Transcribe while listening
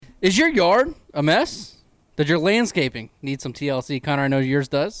Is your yard a mess? Does your landscaping need some TLC? Connor, I know yours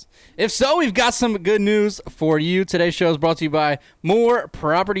does. If so, we've got some good news for you. Today's show is brought to you by More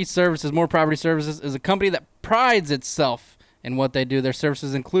Property Services. More Property Services is a company that prides itself in what they do. Their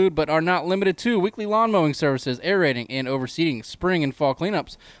services include, but are not limited to, weekly lawn mowing services, aerating and overseeding, spring and fall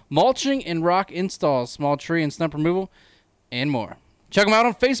cleanups, mulching and rock installs, small tree and stump removal, and more. Check them out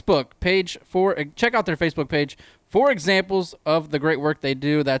on Facebook page check out their Facebook page for examples of the great work they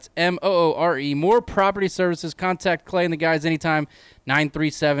do. That's MOORE, More Property Services. Contact Clay and the guys anytime,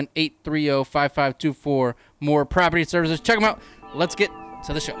 937-830-5524. More Property Services. Check them out. Let's get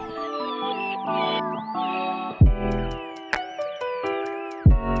to the show.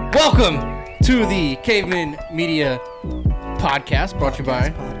 Welcome to the Caveman Media Podcast, brought to you by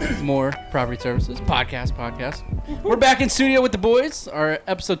More Property Services. Podcast. We're back in studio with the boys. Our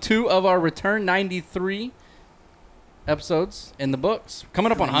episode 2 of our return, 93 episodes in the books.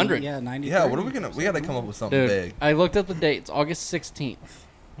 Coming up on 100. Yeah, 93. Yeah, what are we gonna? We gotta come up with something Dude, big. I looked up the date. It's August 16th.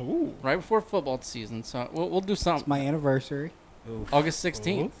 Ooh. Right before football season. So we'll do something. It's my anniversry. August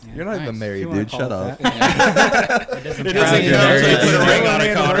 16th. Yeah. You're not Nice. even married, If you wanna dude. call Shut it up. that. It doesn't count until you put a ring on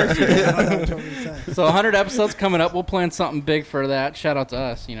it, Connor. So 100 episodes coming up. We'll plan something big for that. Shout out to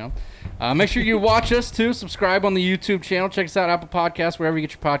us, you know. Make sure you watch us, too. Subscribe on the YouTube channel. Check us out, Apple Podcasts, wherever you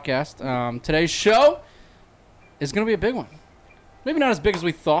get your podcast. Today's show is going to be a big one. Maybe not as big as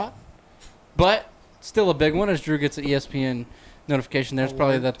we thought, but still a big one as Drew gets an ESPN notification. There's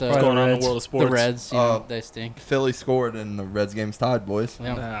probably that the, What's going on in the world of the sports? Reds, you know, they stink. Philly scored and the Reds game's tied, boys.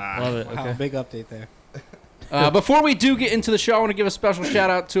 Yeah. Love it. Wow, Okay. big update there. Before we do get into the show, I want to give a special shout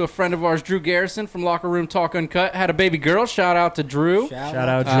out to a friend of ours, Drew Garrison from Locker Room Talk Uncut. Had a baby girl. Shout out to Drew. Shout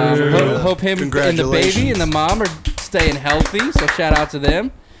out to Drew. Hope him and the Congratulations. baby and the mom are staying healthy. So shout out to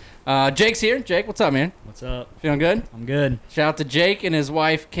them. Jake's here. Jake, what's up, man? What's up? Feeling good? I'm good. Shout out to Jake and his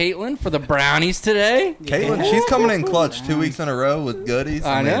wife Caitlin for the brownies today. Caitlin, she's coming in clutch 2 weeks in a row with goodies.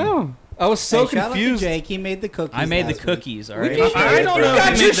 I mean, know. I was so Hey, shout out to confused. Jake. He made the cookies. I made the last week. cookies, all We right? got, I don't know.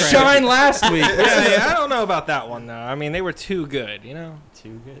 got if your they made shine last week. Yeah, I don't know about that one though. I mean, they were too good, you know.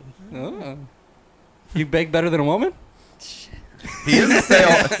 Too good. Oh. You bake better than a woman? He's a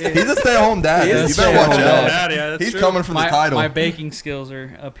stay-at-home dad. He dude. is You better watch stay-at-home out. dad. Yeah, that's He's true. coming for the title. My baking skills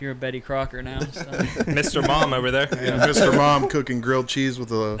are up here at Betty Crocker now. So. Mr. Mom over there. Yeah, Mr. Mom cooking grilled cheese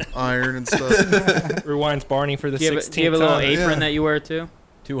with a iron and stuff. Rewinds Barney for the Do you have, 16th do you have a little time. apron Yeah. that you wear too?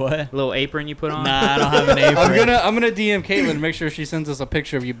 To what? A little apron you put on? Nah, I don't have an apron. I'm gonna DM Caitlin to make sure she sends us a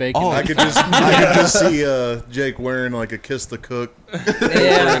picture of you baking. Oh, I could just see Jake wearing like a Kiss the Cook.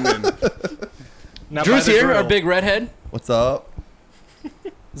 Yeah. Not Drew's by the here, our griddle. big redhead. What's up?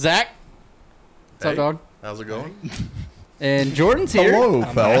 Zach. What's up, Hey. dog? How's it going? And Jordan's here. Hello,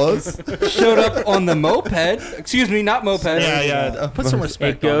 fellas. Showed up on the moped. Excuse me, not moped. Yeah. Put some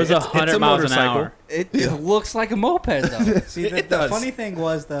respect It goes on it. It's 100 a miles an motorcycle. hour. It looks like a moped, though. See, It the does. funny thing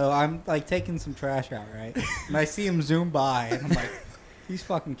was, though, I'm like taking some trash out, right? And I see him zoom by, and I'm like, these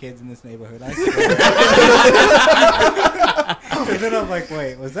fucking kids in this neighborhood. I swear. And then I'm like,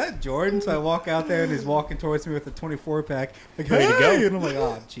 wait, was that Jordan? So I walk out there, and he's walking towards me with a 24-pack. Like, Ready to go. "Hey," and I'm like,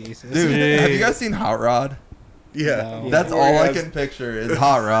 oh, Jesus. Dude, have you guys seen Hot Rod? Yeah. No. That's all I can picture is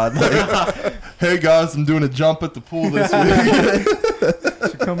Hot Rod. Like, hey guys, I'm doing a jump at the pool this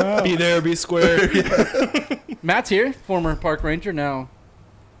week. Should come out. Be there, be square. Matt's here, former park ranger. Now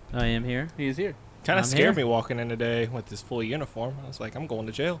I am here. he's here. Kind I'm of scared here. me walking in today with this full uniform. I was like, I'm going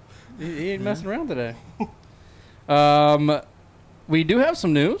to jail. He ain't messing around today. We do have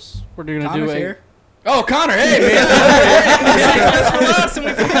some news. We're gonna Connor's do a. here. Oh, Connor! Hey, man!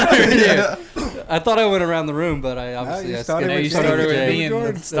 Yeah. I thought I went around the room, but I obviously you I started skipped- with you Jake. started with Jake. me and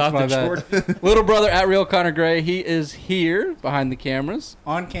Jordan. Stop my the bad. short. Little brother at Real Connor Gray. He is here behind the cameras.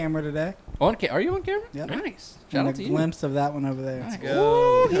 On camera today. Are you on camera? Yep. Nice. Shout And out a to you. glimpse of that one over there. Nice.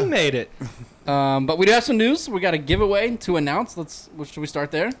 Ooh, he made it. But we do have some news. We got a giveaway to announce. Should we start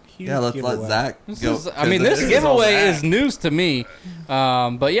there? Huge Yeah, let's let giveaway. Zach This go. is This giveaway all is Zach. news to me.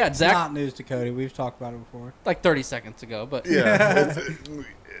 But yeah, It's Zach, not news to Cody. We've talked about it before. like 30 seconds ago. But Yeah.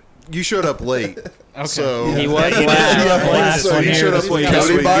 You showed up late. okay. So He was Yeah. last. So one you here. showed up late. Cody this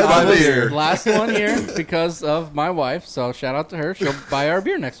week. buys I the was beer. here. Last one here because of my wife. So shout out to her. She'll buy our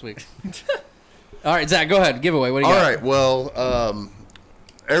beer next week. All right, Zach, go ahead. Giveaway. What do you All got? right. Well,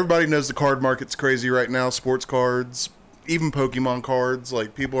 everybody knows the card market's crazy right now. Sports cards, even Pokemon cards.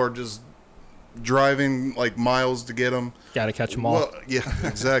 Like people are just driving like miles to get them. Got to catch them all. Well, yeah,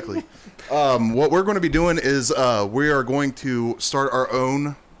 exactly. What we're going to be doing is we are going to start our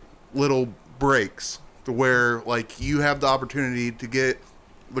own little breaks to where like you have the opportunity to get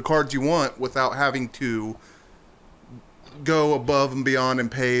the cards you want without having to go above and beyond and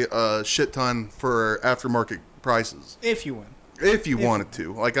pay a shit ton for aftermarket prices If you win. if you wanted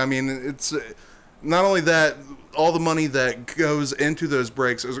to. Like, I mean, it's not only that, all the money that goes into those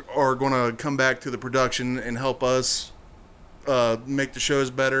brakes are going to come back to the production and help us make the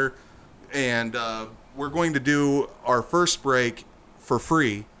shows better. And we're going to do our first break for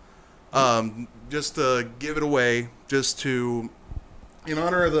free, just to give it away, just to, in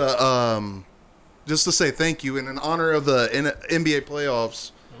honor of the, just to say thank you, and in honor of the NBA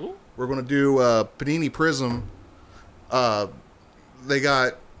playoffs. We're going to do Panini Prism. They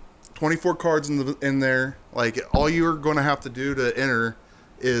got 24 cards in there. Like, all you're going to have to do to enter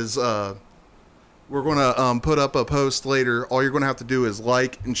is we're going to put up a post later. All you're going to have to do is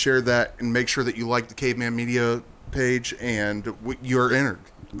like and share that and make sure that you like the Caveman Media page, and you're entered.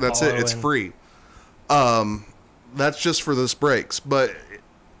 That's it. It's free. That's just for this breaks. But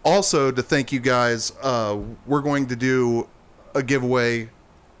also to thank you guys, we're going to do a giveaway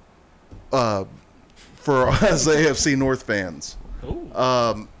for us AFC North fans.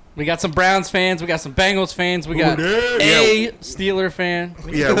 We got some Browns fans. We got some Bengals fans. We got a Steeler fan.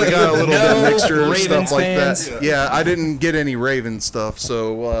 Yeah, we got a little bit mixture of Ravens stuff like fans. that. Yeah, I didn't get any Raven stuff,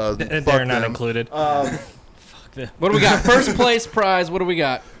 so They're fuck not them. included. What do we got? First place prize. What do we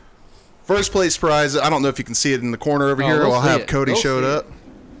got? First place prize, I don't know if you can see it in the corner over here. we'll I'll see have it. Cody We'll show it see up.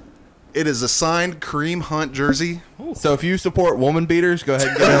 It is a signed Kareem Hunt jersey. So if you support woman beaters, go ahead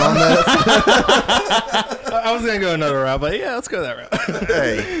and get in on this. I was gonna go another route, but yeah, let's go that route.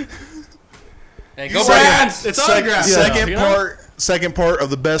 Hey, Hey, go Browns! It's autographed. second part of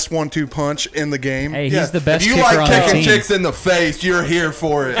the best 1-2 punch in the game. Hey, Yeah. he's the best If you kicker like on the kicking team. chicks in the face, you're here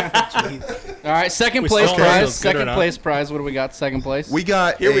for it. All right, second We place still don't know if prize. it's good or Second not. place prize. What do we got? Second place. We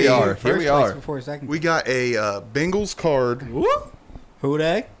got Here we are. Here First we place are. before second. We got a Bengals card, Who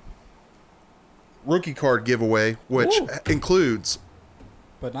they? rookie card giveaway, which includes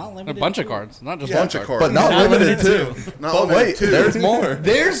But not a limited. bunch of to. cards, not just a one bunch of card. cards. But not limited to. Not But limited wait, to. there's more.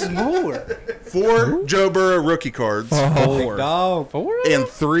 There's more. 4 Joe Burrow rookie cards Big dog. Four? and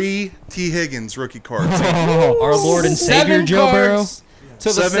 3 T. Higgins rookie cards. Our Lord and Savior Seven Joe Burrow. cards to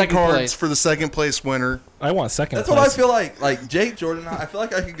the 7 second cards place. for the second place winner. I want second. That's what I feel like. Like Jake Jordan, I feel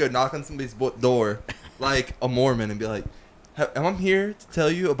like I could go knock on somebody's door, like a Mormon, and be like, "I'm here to tell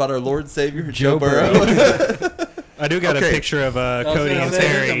you about our Lord and Savior Joe Burrow." I do got Okay. a picture of Cody and There's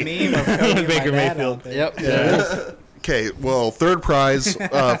Terry. a meme of Cody and Baker my dad Mayfield. out there. Yep. Yeah. Okay, well, third prize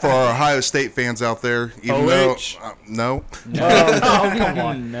for our Ohio State fans out there. Even though, OH. no, Oh, come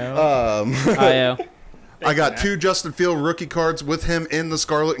on. No. IO. I got 2 Justin Field rookie cards with him in the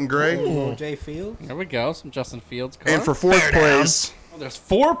scarlet and gray. Little Jay Fields. There we go. Some Justin Fields cards. And for fourth place, Oh, there's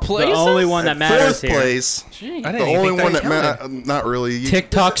 4 places. The only one that matters fourth here. place, Gee. I the didn't even only think one that counted. not really.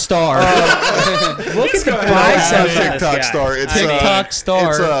 TikTok star. Look at the Not biceps on this TikTok guy. star. It's TikTok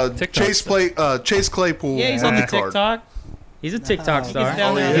star. It's TikTok Chase Claypool. Yeah, he's on the rookie card. TikTok. He's a TikTok star. He's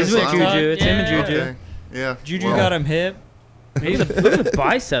down there. He's with Oh, Juju. It's him and Yeah. Juju. Okay. Yeah. Juju well, got him hip. Look at the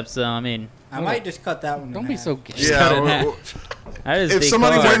biceps, though. I mean, I might just cut that one. Don't in be half. so gay. cut it Yeah. in half. well, that is If big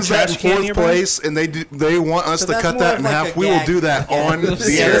somebody card. wins that in Trash can fourth nearby? place and they want us So to that's cut more that of in like half, a we will gag. do that Yeah. on the Yeah,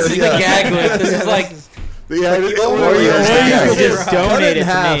 this air. is the gag list. This is like Yeah, Like, or or you you You Yeah. just Cut donate in it to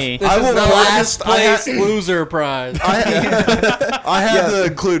half. me. this I is will the not last just- I place loser prize. I had to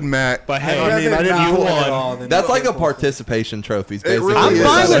include Matt. But hey, I'd I mean, rather I didn't not even win at want- all than That's like a fucking bullshit. participation trophies, It basically. really I'm is.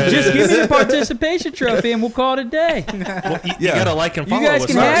 fine with It just is. give me the participation trophy and we'll call it a day. you Yeah. gotta like and You follow guys us.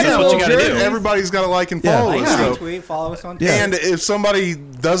 can That's have what it, you gotta little do. Everybody's got to like and Yeah. follow Like, us. So. retweet, follow us on Yeah. Twitter. And if somebody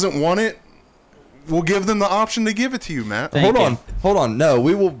doesn't want it, we'll give them the option to give it to you, Matt. Thank you. Hold on. No,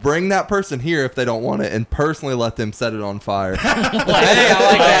 we will bring that person here if they don't want it, and personally let them set it on fire. Hey, I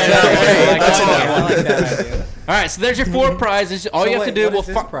like that. Okay, I like that's that. fine. I like that idea. All right, so there's your 4 prizes. All you have to do, What we'll is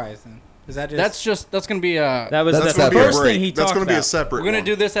this prize then? Is that just that's gonna be That was That's the gonna be first a break. thing he That's talked gonna be a about. separate. we're gonna one.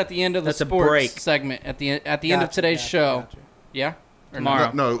 do this at the end of the That's a sports break. segment at the end of Gotcha, today's gotcha, show. gotcha. Yeah. Or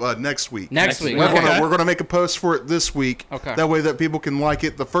Tomorrow. No, next week. Next week. We're Okay. gonna make a post for it this week. Okay. That way that people can like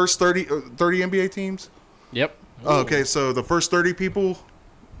it. The first 30 NBA teams. Yep. Okay, so the first 30 people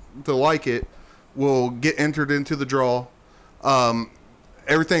to like it will get entered into the draw.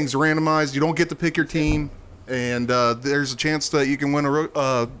 Everything's randomized. You don't get to pick your team, and there's a chance that you can win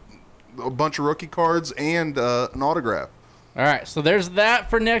a bunch of rookie cards and an autograph. All right, so there's that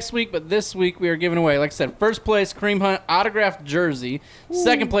for next week, but this week we are giving away, like I said, first place Kareem Hunt autographed jersey,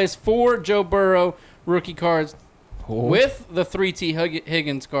 second place 4 Joe Burrow rookie cards, with the 3T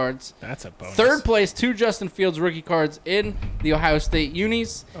Higgins cards. That's a bonus. Third place, 2 Justin Fields rookie cards in the Ohio State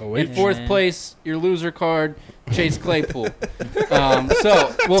unis. Oh, In wait. fourth Yeah. place, your loser card, Chase Claypool.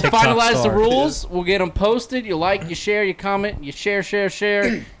 So we'll TikTok finalize the star. rules. We'll get them posted. You like, you share, you comment, you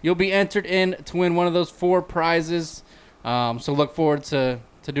share. You'll be entered in to win one of those 4 prizes. So look forward to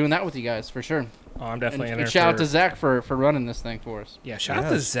doing that with you guys for sure. Oh, I'm definitely in And there. shout out for- to Zach for running this thing for us. Yeah, shout out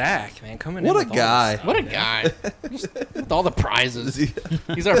to Yes. Zach, man. Coming What in a with all guy. this What a stuff, guy! Just with all the prizes.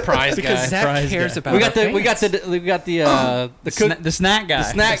 He's our prize Because guy. Zach Prize cares guy. about we got our the we got fans. the snack guy.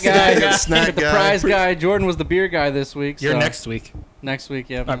 snack guy, The snack the guy. prize guy. Jordan was the beer guy this week. You're so next week. Next week,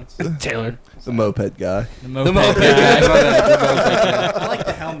 yeah. Taylor. The moped guy. The moped guy. The moped guy. I like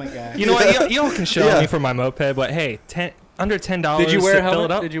the helmet guy. You know what? You all can show Yeah. me for my moped, but hey, under $10 Did you wear a to fill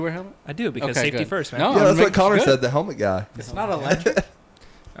helmet? it up. Did you wear a helmet? I do because Okay, safety good. first, man. No. Yeah, that's make- what Connor good. said, the helmet guy. It's not electric.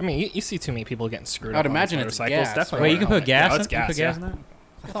 I mean, you see too many people getting screwed I'd up. imagine on it's these motorcycles. gas, Definitely right? Wait, wear you can a put helmet. gas No, in? it's You gas, put yeah. gas in that?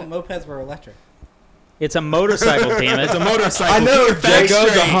 I thought mopeds were electric. It's a motorcycle, damn it. It's a motorcycle. I know, Get your facts Jake It goes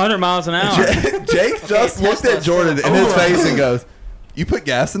straight. 100 miles an hour. Jake just looked at Tesla's Jordan still- in his face and goes, "You put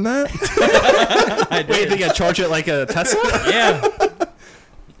gas in that?" I Wait, you think I charge it like a Tesla? Yeah.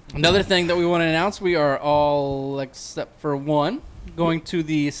 Another thing that we want to announce: we are all except for one going to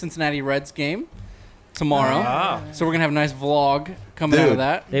the Cincinnati Reds game tomorrow. Ah. So we're gonna have a nice vlog coming out of Dude.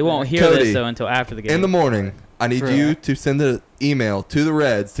 that. They won't hear Cody, this, though, until after the game. In the morning, I need True. you to send an email to the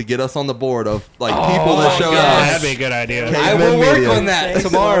Reds to get us on the board of like people that show yes. up. That'd be a good idea. Okay. I will Caveman work media. on that Thanks,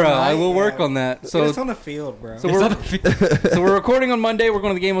 tomorrow. Lord, I will work yeah. on that. Get So us on the field, bro. So we're recording on Monday. We're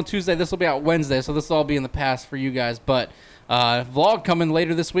going to the game on Tuesday. This will be out Wednesday, so this will all be in the past for you guys. But vlog coming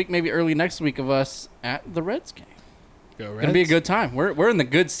later this week, maybe early next week, of us at the Reds game. Go Gonna be a good time. We're in the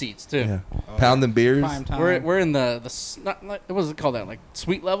good seats too. Yeah. Pounding beers. Prime time. We're in the not, like, what was it called that, like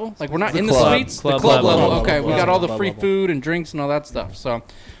suite level? Like we're not The in club. the suites. Club the club level. level. Okay, we Club got all the level. free food and drinks and all that stuff. So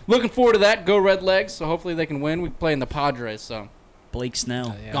looking forward to that. Go Red Legs. So hopefully they can win. We play in the Padres. So Blake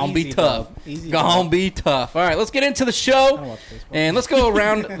Snell. Yeah. gonna be Easy tough. dub. Easy Gonna dub. be tough. All right, let's get into the I show. don't watch baseball. And let's go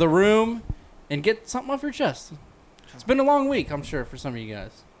around the room and get something off your chest. It's been a long week, I'm sure, for some of you guys.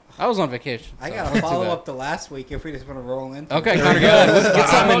 I was on vacation. I so gotta wasn't too follow bad. up the last week if we just want to roll into Okay, it. Connor, go ahead. Let's get I'm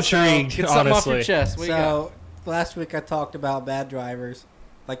something, intrigued, get something off your honestly. chest. What you got? So last week I talked about bad drivers.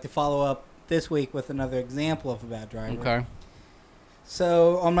 I'd like to follow up this week with another example of a bad driver. Okay.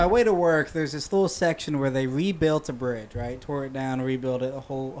 So on my way to work, there's this little section where they rebuilt a bridge, right? Tore it down, rebuilt it, a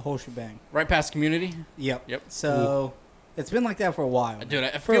whole shebang. Right past community. Yep. Yep. So it's been like that for a while. Dude,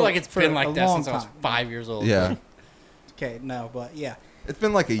 I For- feel like it's for been a like that long since I was time. 5 years old. Yeah. Okay, no, but yeah. It's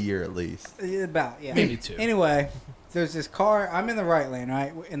been like a year at least. About, yeah. Maybe 2. Anyway, there's this car. I'm in the right lane,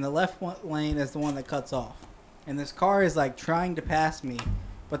 right? And the left lane is the one that cuts off. And this car is like trying to pass me,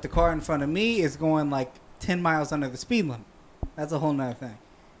 but the car in front of me is going like 10 miles under the speed limit. That's a whole nother thing.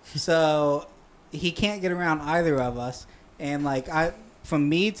 So he can't get around either of us. And like from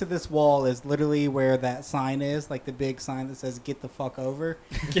me to this wall is literally where that sign is, like the big sign that says "Get the fuck over."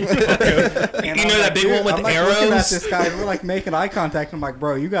 And You I'm know that big dude, one with I'm like looking at arrows? this guy, we're like making eye contact. I'm like,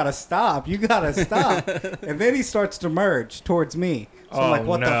 bro, you gotta stop. You gotta stop. And then he starts to merge towards me. So I'm like, Oh,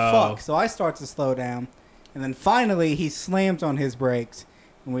 what the no. fuck? So I start to slow down, and then finally he slams on his brakes,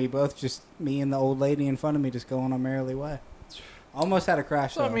 and we both just, me and the old lady in front of me, just go on our merrily way. Almost had a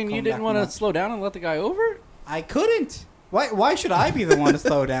crash. So, I though, mean, you coming didn't back want from to lunch. slow down and let the guy over? I couldn't. Why should I be the one to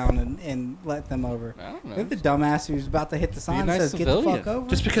slow down and let them over? I don't They're know. the dumbass who's about to hit the sign nice that says "Get the civilian. fuck over."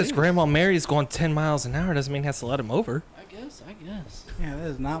 Just because Grandma Mary's going 10 miles an hour doesn't mean he has to let him over. I guess. Yeah, that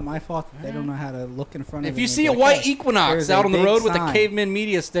is not my fault that they don't know how to look in front of If them you and see be a like, white "Hey, Equinox there's out a on the big road with a sign." Caveman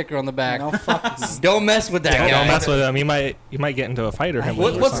Media sticker on the back, Don't fuck with me. don't mess with that guy. Don't mess with him. You might get into a fight or him.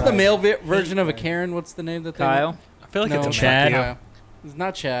 What- with What's or the something. male version of a Karen? What's the name that they Kyle. I feel like No, it's a Chad. Matthew. Kyle. It's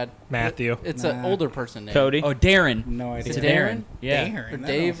not Chad. Matthew. It's an Nah. older person name. Cody. Oh, Darren. No idea. Is it Darren? Yeah. Darren, Or that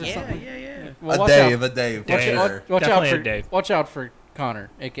Dave don't or sound- something. yeah. Well, a watch Dave, out. a Dave. for Dave. sure. Watch out Definitely for a Dave. Watch out for Connor,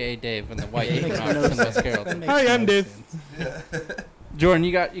 aka Dave, and the white That makes Equinox no in West sense. Carrollton. That makes Hi, I'm no Dave. sense. Jordan,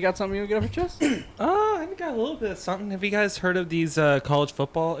 you got something you want to get off your chest? I got a little bit of something. Have you guys heard of these college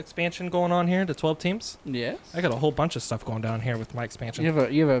football expansion going on here? The 12 teams. Yes. I got a whole bunch of stuff going down here with my expansion.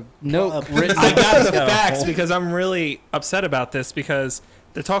 You have a note written. I got the Got a facts whole- because I'm really upset about this because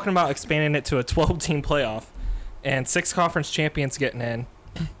they're talking about expanding it to a 12-team playoff and 6 conference champions getting in,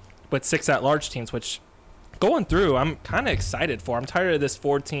 but 6 at-large teams, which going through, I'm kind of excited for. I'm tired of this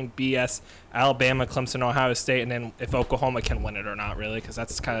 4-team BS, Alabama, Clemson, Ohio State, and then if Oklahoma can win it or not, really, because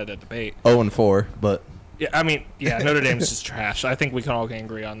that's kind of the debate. 0-4, but Yeah, I mean, yeah, Notre Dame's just trash. I think we can all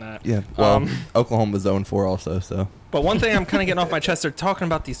agree on that. Yeah. Well, Oklahoma's 0-4 also, so. But one thing I'm kind of getting off my chest, they're talking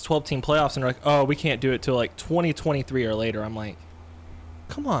about these 12-team playoffs, and they're like, oh, we can't do it till like 2023 or later. I'm like,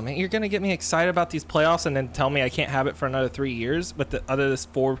 come on, man. You're going to get me excited about these playoffs and then tell me I can't have it for another 3 years, but this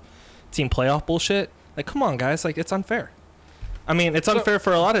 4-team playoff bullshit? Like, come on, guys. Like, it's unfair. I mean, it's unfair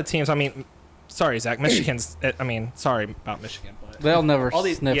for a lot of teams. I mean, sorry, Zach. Michigan's, I mean, sorry about Michigan. But They'll never all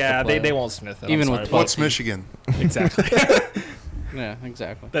these, sniff yeah, the they won't sniff it. Even I'm with sorry, but- What's Michigan? Exactly. Yeah,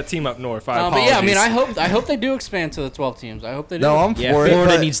 exactly. That team up north. But yeah, I mean, I hope they do expand to the 12 teams. I hope they do. No, I'm Yeah, for it.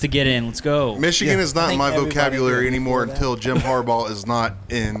 Florida but- needs to get in. Let's go. Michigan is I not in think my everybody vocabulary did anymore before that. until Jim Harbaugh is not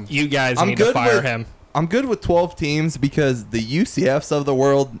in. You guys I'm need to good fire with- him. I'm good with 12 teams because the UCFs of the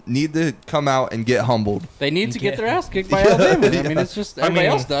world need to come out and get humbled. They need to get Yeah. their ass kicked by Alabama. I mean, Yeah. it's just everybody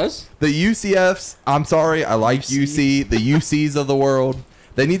mean- else does. The UCFs, I'm sorry, I like UC, the UCs of the world.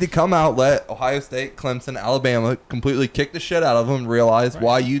 They need to come out, let Ohio State, Clemson, Alabama completely kick the shit out of them, and realize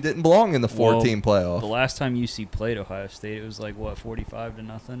why you didn't belong in the 4-team playoff. The last time UC played Ohio State, it was like, what,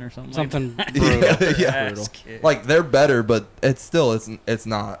 45-0 or something? Something Like brutal. that. They got their Yeah. ass kicked. Like, they're better, but it's still, it's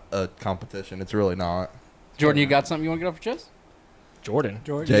not a competition. It's really not. Jordan, you got something you want to get off your chest? Jordan.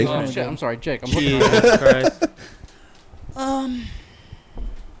 George, Jake? Oh, shit. I'm sorry, Jake. I'm looking Jesus Christ.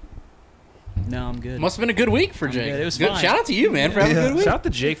 No, I'm good. Must have been a good week for I'm Jake. good. It was good. fine. Shout out to you, man, for having a good week. Shout out to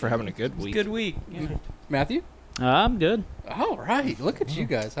Jake for having a good It was a week. good week. Yeah. Matthew? I'm good. All right. Look at you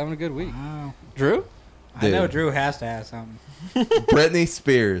guys having a good week. Wow. Drew? I know Dude. Drew has to have something. Britney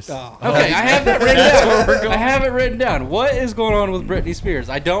Spears. Oh. Okay, I have that written down. I have it written down. What is going on with Britney Spears?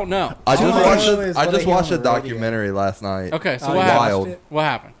 I don't know. I just All I watched know a, is I what just I hear watched a on the radio. documentary last night. Okay, so Oh, what you happened? Wild. watched it? What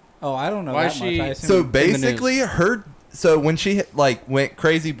happened? Oh, I don't know Why that is much. she- I assume So in the news. basically, so when she like went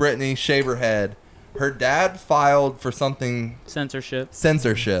crazy, Britney shave her head. Her dad filed for something censorship.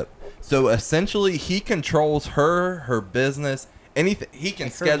 So essentially, he controls her business, anything. He can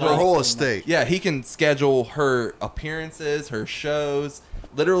Like her schedule Her whole Like- estate. Yeah, he can schedule her appearances, her shows,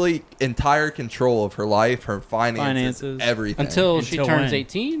 literally entire control of her life, her finances. Everything. Until she Until turns when?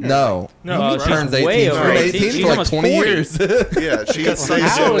 18? or- no, No, she turns she's 18. way She's over been 18. 18 She's for like almost 20 40. years. Yeah, she Because stays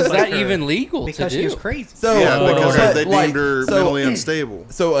How was is like that her- even legal because to she do? was crazy. So Yeah, because but, they like, deemed her so- mentally unstable.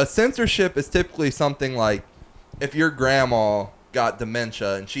 So a censorship is typically something like if your grandma got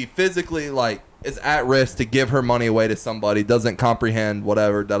dementia and she physically like is at risk to give her money away to somebody, doesn't comprehend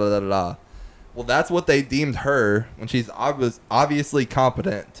whatever, da da da da da. Well, that's what they deemed her when she's obviously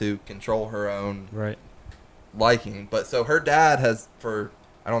competent to control her own Right. liking. But so her dad has, for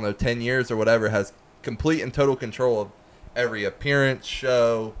I don't know, 10 years or whatever, has complete and total control of every appearance,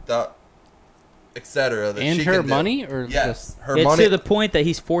 show, etc. And she her can do. money? Or Yes, her It's money. to the point that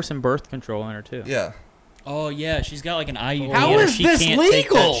he's forcing birth control on her too. Yeah. Oh yeah, she's got like an IUD. How and is she this can't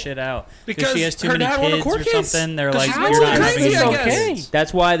take legal? that shit out Because she has too her many dad won a kids court or case. something. They're 'Cause like, that's you're not crazy, having I any guess. kids.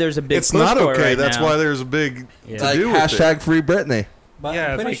 That's why there's a big It's push not for it okay. right That's now. why there's a big Yeah. to Like do with hashtag it. free Britney. But Yeah,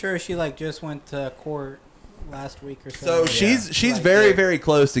 I'm pretty like- sure she like just went to court last week or So something. she's Like, very yeah. very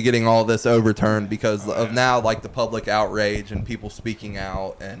close to getting all this overturned because of now like the public outrage and people speaking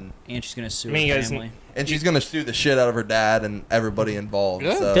out and And she's gonna sue I mean, you her guys- family. she's gonna sue the shit out of her dad and everybody involved.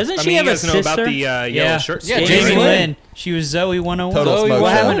 Good. So. Doesn't I she mean, have you a guys know sister? about the yellow shirt? Yeah, story. Jamie Lynn. She was Zoe 101. Total Zoe, smoke what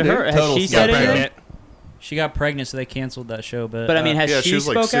show, happened to dude. her? Has Total she smoke said show. anything? Pregnant. She got pregnant, so they canceled that show. But I mean, has Yeah, she she was,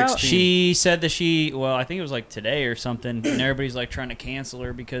 like, spoke out? 16. she said that I think it was like today or something, and everybody's like trying to cancel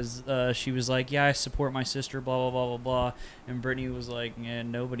her because she was like, yeah, I support my sister, blah, blah, blah, blah, blah. And Brittany was like, yeah,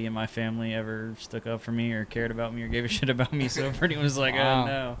 nobody in my family ever stuck up for me or cared about me or gave a shit about me. So Brittany was like, Wow. oh,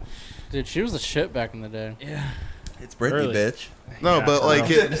 no. Dude, she was the shit back in the day. Yeah. It's Britney, Really? bitch. No, Yeah, but I like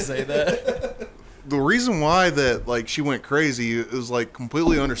know. Say that. the reason why that like she went crazy is like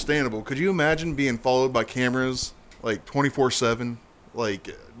completely understandable. Could you imagine being followed by cameras like 24/7?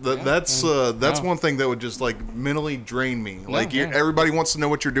 Like that's Wow. one thing that would just like mentally drain me. Like yeah. everybody wants to know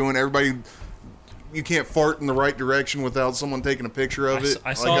what you're doing. Everybody, you can't fart in the right direction without someone taking a picture of it.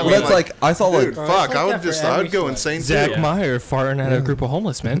 I saw, Well, like- that's like I saw like. dude, Bro, fuck, it's like I would that for just I every would go celeb. insane Zach too. Meyer farting at a group of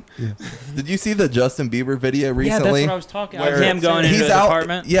homeless men. Did you see the Justin Bieber video yeah, that's recently? what I was talking Where about. him going into He's his out.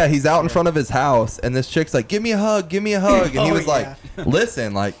 apartment? Yeah, he's out in front of his house, and this chick's like, "Give me a hug, give me a hug," and he Oh, was like,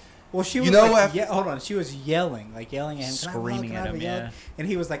 "Listen, like." Well, she You was know like, what? hold on. She was yelling at him, "Can I have a hug? Screaming Can I at have a him, hug?" yeah. And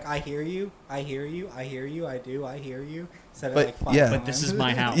he was like, "I hear you, I hear you, I hear you, I do, I hear you." Said But, it like 5 yeah. times. But this is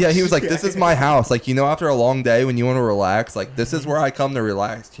my house. Yeah, he was like, "This is my house. Like, you know, after a long day, when you want to relax, like, this is where I come to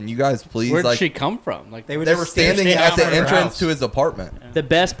relax. Can you guys please, Where'd like?" she come from? Like, They were They just were standing standing at out the in front of her entrance house. to his apartment. The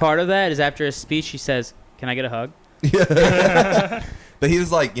best part of that is after his speech, he says, "Can I get a hug?" But he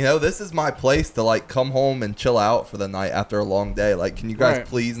was like, this is my place to like come home and chill out for the night after a long day. Like, can you guys Right.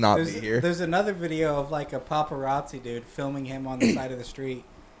 please not There's, be here? there's another video of like a paparazzi dude filming him on the side of the street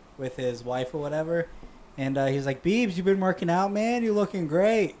with his wife or whatever, and he's like, "Beebs, you been working out, man? You're looking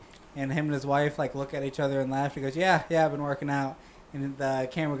great." And him and his wife like look at each other and laugh. He goes, "Yeah, I've been working out." And the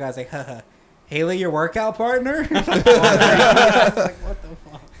camera guy's like, "Haha, Haley, your workout partner?" I was like, what the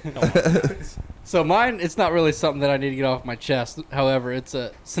fuck? So mine, it's not really something that I need to get off my chest. However, it's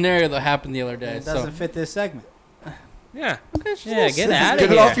a scenario that happened the other day. It doesn't so fit this segment. Yeah. Yeah, get out of Get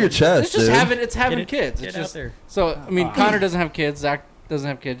here. it off your chest, it's just dude. having Get it- kids. Get It's out just there. so. I mean, Connor doesn't have kids. Zach doesn't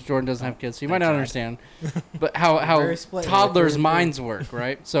have kids. Jordan doesn't have kids. So you might not understand, but how Very split here, toddlers' 2 and 3. minds work,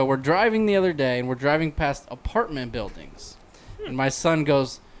 right? So we're driving the other day, and we're driving past apartment buildings, and my son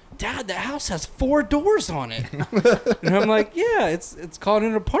goes, "Dad, that house has 4 doors on it," and I'm like, "Yeah, it's called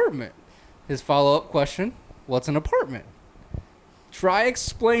an apartment." His follow-up question: "What's an apartment?" Try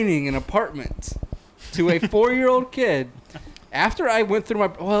explaining an apartment to a 4-year-old kid. After I went through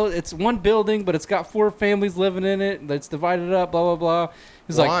it's one building, but it's got 4 families living in it. That's divided up, blah, blah, blah.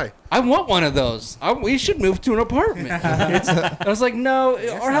 He's Why? like, I want one of those. We should move to an apartment. I was like, no,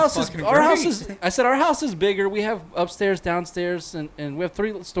 our house is, I said, our house is bigger. We have upstairs, downstairs, and we have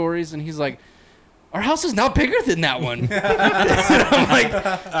 3 stories. And he's like, our house is not bigger than that one. And I'm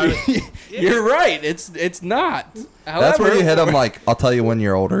like, you're right. It's not. However, That's where you hit him like, I'll tell you when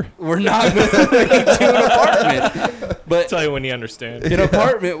you're older. we're not moving to an apartment. But Tell you when you understand. an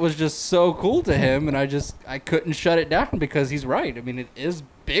apartment was just so cool to him, and I couldn't shut it down because he's right. I mean, it is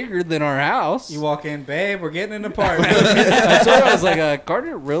bigger than our house. You walk in, babe, we're getting an apartment. That's why I was like,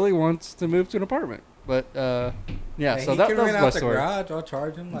 Carter really wants to move to an apartment. But yeah, Hey, so he that can was rent my out the story. garage. I'll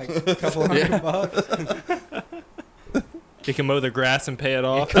charge him like a couple $100. You can mow the grass and pay it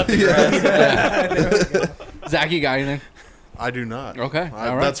off. Zach, you got anything? I do not. Okay,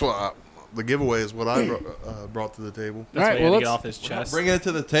 all right. That's what the giveaway is. What I brought to the table. That's All right, what he well, had to get let's- off his chest. Bringing it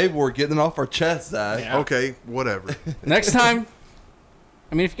to the table. We're getting it off our chest, Zach. Yeah. Okay, whatever. Next time,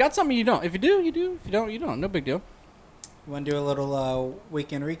 I mean, if you got something, you don't. If you do, you do. If you don't, you don't. No big deal. You want to do a little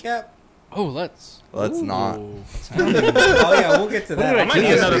weekend recap? Oh, let's. Let's not. Ooh. Oh yeah, we'll get to that. I I might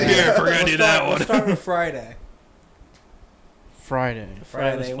need another beer if we're going to do that We'll one. start with Friday. Friday.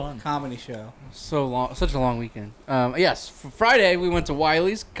 Friday was fun. Comedy show. So long, such a long weekend. Yes, Friday we went to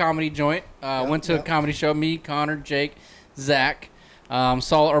Wiley's comedy joint. Went to a comedy show. Me, Connor, Jake, Zach.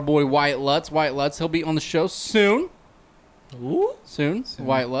 Saw our boy Wyatt Lutz. Wyatt Lutz, he'll be on the show soon. Soon.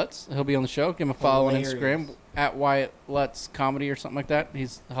 Wyatt Lutz, he'll be on the show. Give him a follow on Hilarious. Instagram at Wyatt Lutz Comedy or something like that.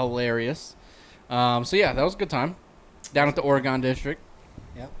 He's hilarious. So yeah, that was a good time. Down at the Oregon District.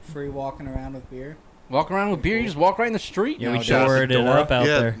 Yep. Free walking around with beer. Walk around with beer. You just walk right in the street. Yeah, we nowadays. shot shored it Dora. up out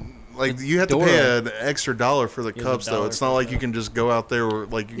yeah, there. like you have to Dora. pay an extra $1 for the It was cups, though. $1 It's for not the like you cup. can just go out there or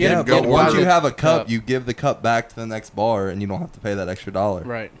like you Yeah, can go but Once order. you have a Cup. cup, you give the cup back to the next bar, and you don't have to pay that extra $1.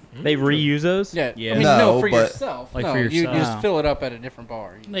 Right. They reuse those? Yeah. Yeah. I mean, No, for but- yourself. Like no, for You yourself. just fill it up at a different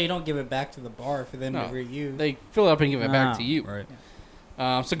bar. No, you don't give it back to the bar for them No. to reuse. They fill it up and give it back to you.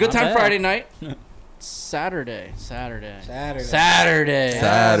 Right. So good Not time bad. Friday night. Saturday. Saturday. Saturday.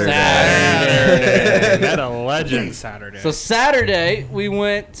 Met a legend Saturday. So Saturday we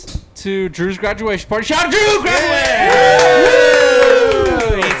went to Drew's graduation party. Shout out Drew!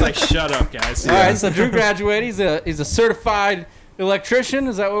 Graduated! It's like, shut up, guys. All right, so Drew graduated. He's a certified electrician.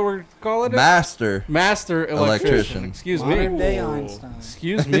 Is that what we're calling it? Master. Master electrician. Electrician. Excuse Modern me. day Einstein.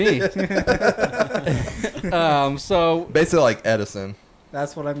 Excuse me. So Basically like Edison.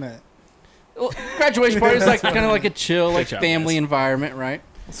 That's what I meant. well, graduation party is like kind of like a chill, like Good job, family guys. environment, right?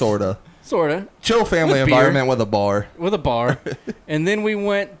 Sorta. Sorta. Chill family With beer. environment with a bar. With a bar. And then we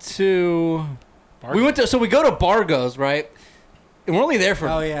went to so we go to Bargo's, right? And we're only there for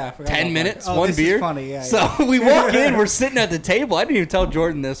Oh yeah, I forgot 10 about minutes, that. Oh, one this beer. Is funny, yeah. So we walk in, we're sitting at the table. I didn't even tell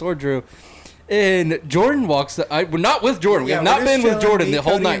Jordan this or Drew. And Jordan walks up. We're not with Jordan. We Yeah, have we're not just been with chilling, Jordan me, the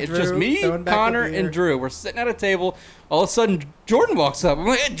whole Cody, night. and It's just Drew, me, throwing back a Connor, beer. and Drew. We're sitting at a table. All of a sudden, Jordan walks up. I'm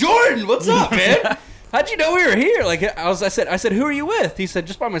like, hey, Jordan, what's up, man? How'd you know we were here? Like I said, who are you with? He said,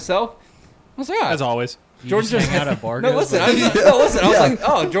 just by myself. I was like, As always. You Jordan just just hang out at Bargo's? No, listen. Like- I was Yeah. like,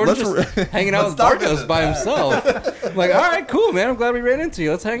 oh, Jordan's Let's just hanging out with let's talk Bargo's about by that. himself. I'm like, all right, cool, man. I'm glad we ran into you.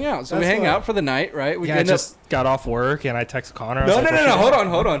 Let's hang out. So we That's hang what- out for the night, right? We Yeah, I end up. just got off work and I text Connor. I was No, like, no, what no, no. you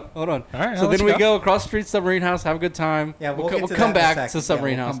Hold doing? on. All right. All So right, then we go across the street, Submarine House, have a good time. Yeah, we'll we'll get to come that in a back second. to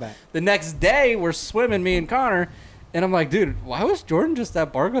Submarine Yeah, we'll House. come back. The next day, we're swimming, me and Connor, and I'm like, dude, why was Jordan just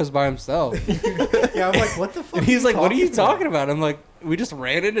at Bargo's by himself? Yeah, I'm like, what the fuck? And he's like, what are you about? talking about? I'm like, we just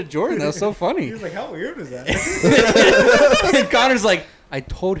ran into Jordan. That was so He funny. was like, how weird is that? And Connor's like, I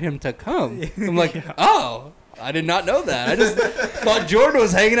told him to come. I'm like, oh, I did not know that. I just thought Jordan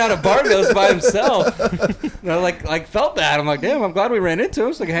was hanging out at Bargos by himself. And I like felt bad. I'm like, damn, I'm glad we ran into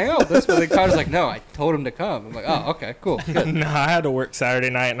him so I can hang out with us. But then Connor's like, no, I told him to come. I'm like, oh, okay, cool. Good. No, I had to work Saturday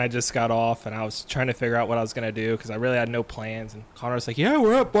night, and I just got off, and I was trying to figure out what I was going to do because I really had no plans. And Connor was like, yeah,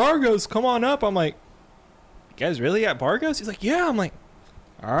 we're at Bargos. Come on up. I'm like, you guys really at Bargos? He's like, yeah. I'm like,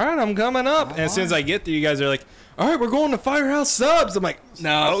 all right, I'm coming up. And as soon as I get there, you guys are like, all right, we're going to Firehouse Subs. I'm like,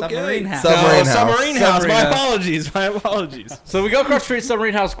 No, okay. Submarine House. Submarine House. Submarine My House. apologies. My apologies. So we go across the street,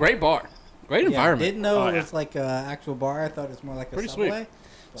 Submarine House, great bar. Great Yeah, environment. didn't know Oh, it yeah. was like an actual bar. I thought it was more like a Pretty Subway.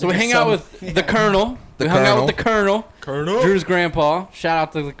 So we hang out with the Colonel. The We hung out Colonel. with the Colonel. Colonel. Drew's grandpa. Shout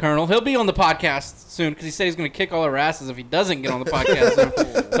out to the Colonel. He'll be on the podcast soon because he said he's going to kick all our asses if he doesn't get on the podcast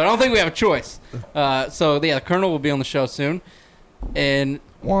soon. So I don't think we have a choice. So yeah, the Colonel will be on the show soon. And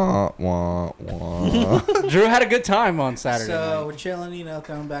Wah, wah, wah. Drew had a good time on Saturday So night. we're chilling,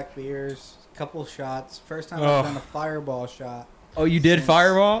 throwing back beers, couple shots. First time Oh. I've done a fireball shot. Oh, you did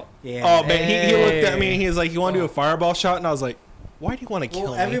fireball? Yeah. Oh, man, he looked at me Hey. and he was like, you want to do a fireball shot? And I was like, why do you want to kill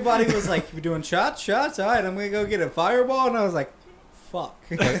Well, me? everybody was like, "We're doing shots. All right, I'm gonna go get a fireball." And I was like, "Fuck."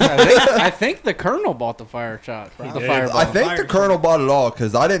 I think the Colonel bought the fire shot. The did. fireball. I think the Fire Colonel bought it all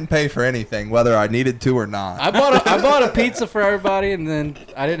because I didn't pay for anything, whether I needed to or not. I bought a pizza for everybody, and then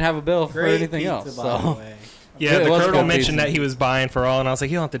I didn't have a bill for Great anything pizza, else. by the So way. Yeah, It the was a Colonel good mentioned pizza. that he was buying for all, and I was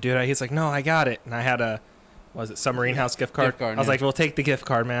like, you don't have to do that. He's like, no, I got it. And I had a, was it Submarine House gift card? Gift card, I was yeah. like, well, take the gift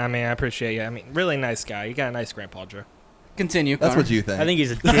card, man. I mean, I appreciate you. I mean, really nice guy. You got a nice grandpa, Drew. continue. That's Connor. what you think. I think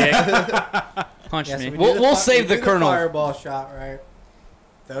he's a dick. Punch Yeah, so me. we We'll- do the we'll fi- save we the do Colonel. fireball shot, right?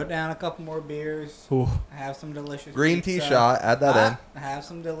 Throw down a couple more beers. Ooh. Have some delicious Green tea pizza. shot. Add that in. Have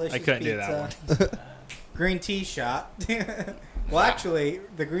some delicious I couldn't do pizza. that Green tea shot. Well, actually,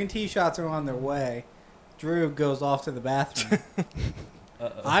 the green tea shots are on their way. Drew goes off to the bathroom.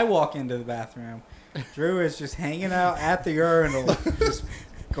 I walk into the bathroom. Drew is just hanging out at the urinal, just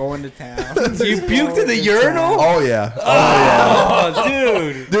going to town. You Just puked in going the to urinal? town. Oh yeah. Oh Oh,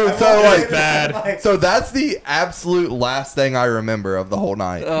 dude. yeah. Dude, so like bad. So that's the absolute last thing I remember of the whole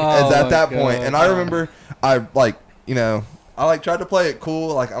night. Oh, is at my that God. point. And I remember I I tried to play it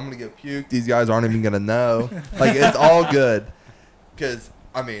cool, like I'm gonna get puked, these guys aren't even gonna know. Like it's all good. Cause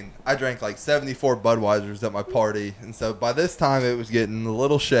I mean, I drank like 74 Budweisers at my party, and so by this time it was getting a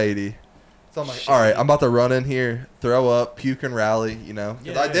little shady. So I'm like, all right, I'm about to run in here, throw up, puke and rally,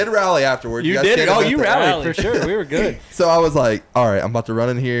 Because I did rally afterwards. You guys did can't it. Oh, admit you that. rallied for sure. We were good. So I was like, all right, I'm about to run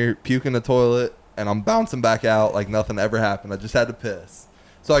in here, puke in the toilet, and I'm bouncing back out like nothing ever happened. I just had to piss.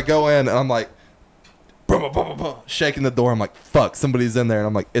 So I go in, and I'm like, shaking the door. I'm like, fuck, somebody's in there. And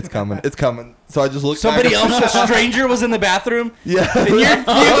I'm like, it's coming, it's coming. So I just look Somebody back. else, a stranger, was in the bathroom. Yeah. And you're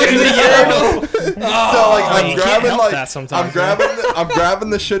puking in the urinal. So like Oh, I'm you can't grabbing help like that sometimes, I'm grabbing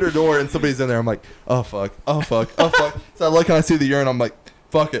the shitter door and somebody's in there. I'm like, oh fuck, oh fuck, oh fuck. So I look and I see the urine. I'm like,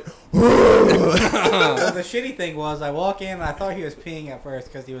 fuck it. Well, the shitty thing was, I walk in and I thought he was peeing at first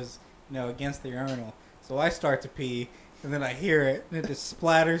because he was, against the urinal. So I start to pee, and then I hear it, and it just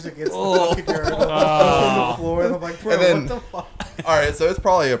splatters against the fucking urinal on the floor. And I'm like, bro, And then- what the fuck? All right, so it's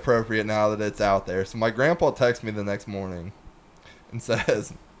probably appropriate now that it's out there. So my grandpa texts me the next morning and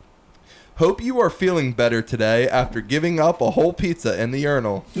says, "Hope you are feeling better today after giving up a whole pizza in the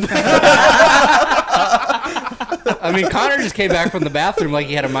urinal." I mean, Connor just came back from the bathroom like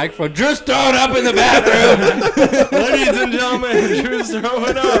he had a microphone. Just throwing up in the bathroom. Ladies and gentlemen, Drew's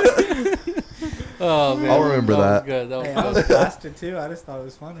throwing up. Oh man, I'll remember was that. good. That was Hey, I good. was blasted too. I just thought it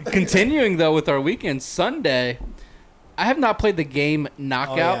was funny. Continuing though with our weekend, Sunday, I have not played the game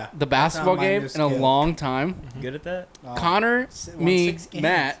Knockout, yeah. the basketball That's not my game, new in a skill. long time. Good at that? Oh, Connor, won me, 6 games.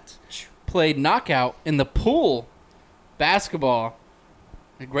 Matt played Knockout in the pool basketball.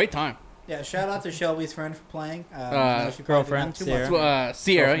 A great time. Yeah, shout out to Shelby's friend for playing. She probably girlfriend, didn't have too Sierra. much.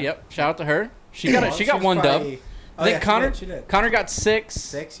 Sierra, Girlfriend. yep. Shout out to her. She got Well, she got was one dub. probably- Oh, I think yeah, Connor she did. Connor got 6.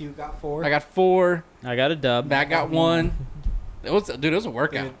 6, you got 4. I got 4. I got a dub. Matt got 1. It was a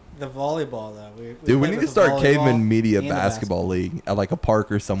workout. Dude, the volleyball though. Dude, we played need with to the start volleyball Caveman Media and the Basketball League at like a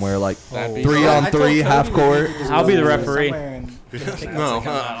park or somewhere, like That'd be 3 I on told 3, Cody half we court. need to just I'll be go the referee. somewhere and pick up No, some-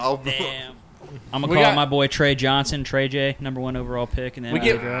 I'll. Damn. I'm We gonna call got- my boy Trey Johnson, Trey J, #1 overall pick, and then We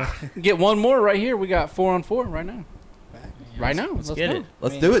get one more right here. We got 4 on 4 right now. Right now. Let's get go. it.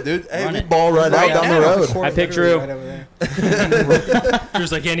 Let's do it, dude. Hey, Run we it. ball right out down the road. Court I picked literally Drew. right over there.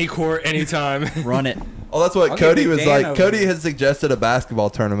 Drew's like any court, anytime. Run it. Oh, that's what I'll Cody give you was Dan like. over Cody there. had suggested a basketball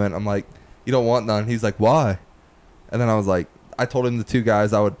tournament. I'm like, you don't want none. He's like, why? And then I was like, I told him the 2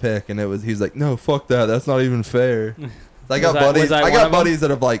 guys I would pick, and he's like, no, fuck that. That's not even fair. So I got Was I- buddies. was I I one got of 'em? buddies that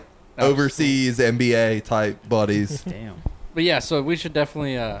have like That was overseas NBA type buddies. Damn. But yeah, so we should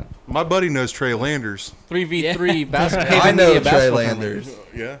definitely My buddy knows Trey Landers. 3v3 basketball. I know Trey basketball Landers.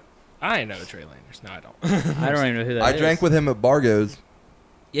 Yeah. I know Trey Landers. No, I don't. I don't even know who that I is. drank with him at Bargo's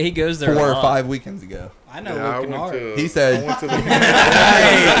Yeah, he goes there 4 a or lot. 5 weekends ago. I know Yeah, Luke Kennard. He said- I went to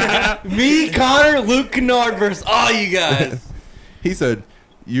the Me, Connor, Luke Kennard versus all you guys. He said,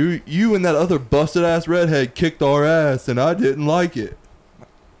 "You and that other busted ass redhead kicked our ass, and I didn't like it."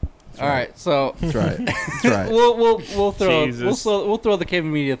 All right, so That's right. That's right. we'll throw Jesus. we'll throw the Cable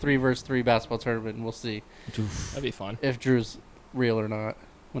Media 3v3 basketball tournament, and we'll see That'd be fun. if Drew's real or not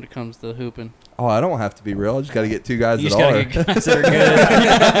when it comes to hooping. Oh, I don't have to be real. I just got to get 2 guys You that just gotta are. get guys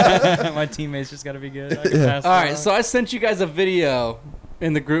that are good. My teammates just gotta be good. I can pass All it right, on. so I sent you guys a video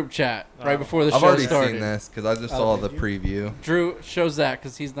in the group chat right before the I've show already started. seen this because I just Oh, saw did the you? preview. Drew shows that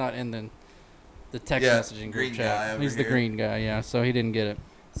because he's not in the text Yeah, messaging green group guy chat. over He's the here. green guy, yeah. So he didn't get it.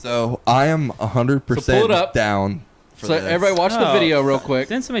 So I am 100% So pull it up. down for So this. everybody watch the Oh. video real quick.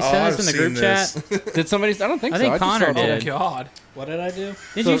 Didn't somebody Oh, send I've this in the seen group this. chat? Did somebody? I don't think I so. think just Connor saw it. did. God. What did I do?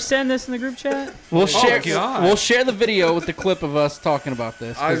 Did So- you send this in the group chat? We'll share. God. We'll share the video with the clip of us talking about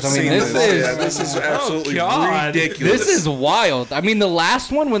this. 'cause, I've I mean, seen this this. is Yeah, this is absolutely God. ridiculous. this is wild. I mean, the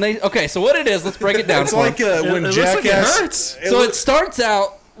last one when they okay. So what it is? Let's break it down. It's for like him. when It looks like it Jackass. hurts. So it starts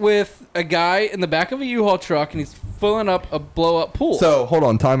out with a guy in the back of a U-Haul truck, and he's filling up a blow-up pool. So hold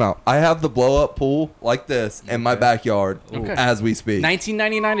on, time out. I have the blow up pool like this in my backyard Okay. as we speak.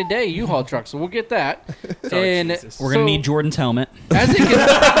 $19.99 a day U-Haul truck. So we'll get that. And Jesus. We're gonna so need Jordan's helmet. as it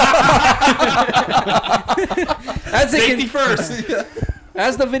as it Safety first.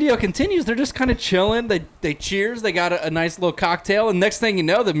 As the video continues, they're just kind of chilling. They cheers. They got a nice little cocktail. And next thing you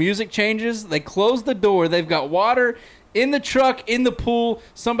know, the music changes. They close the door. They've got water in the truck, in the pool.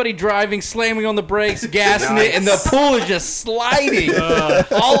 Somebody driving, slamming on the brakes, gassing it. And the pool is just sliding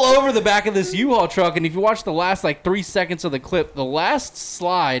all over the back of this U-Haul truck. And if you watch the last, 3 seconds of the clip, the last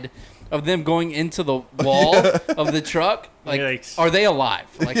slide of them going into the wall of the truck, Yikes. are they alive?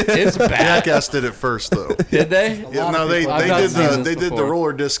 It's bad. Jackass did it first, though. Did they? Yeah, no, they I've not seen this did the before.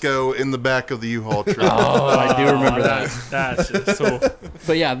 roller disco in the back of the U-Haul truck. Oh, I do remember that. That's just so.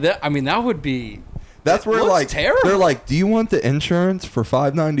 But yeah, that would be. That's where looks terrible. they're like, "Do you want the insurance for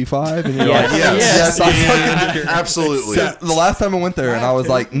 $5.95?" And you're Yes. like, Yes. yes. Absolutely. So the last time I went there, and I was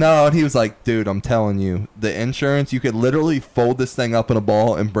like, "No," and he was like, "Dude, I'm telling you, the insurance, you could literally fold this thing up in a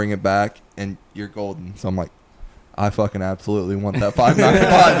ball and bring it back, and you're golden." So I'm like, I fucking absolutely want that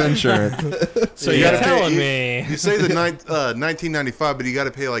 $5.95 insurance. So You you're gotta telling pay- me? You say the $19.95, but you got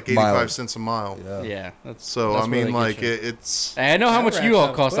to pay like 85 Mileage. cents a mile. Yeah. That's, So that's I where mean, they like get you. it's Hey, I know how That much racks U-Haul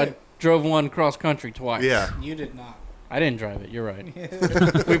up costs. I quick. drove one cross country twice. yeah. You did not. I didn't drive it. You're right.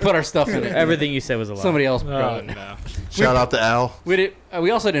 We put our stuff in it. Everything you said was a lie. Somebody else Oh drove it. no. Shout out to Al. We did. We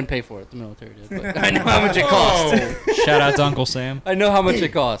also didn't pay for it. The military did. But I know how much it cost. Shout out to Uncle Sam. I know how much it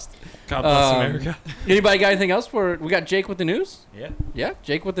cost. God bless Um, America. Anybody got anything else for? We got Jake with the news. Yeah. Yeah,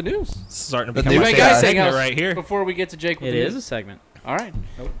 Jake with the news. Starting to The become new my Anybody favorite got anything segment else right here. before we get to Jake with It the is news? a segment. All right.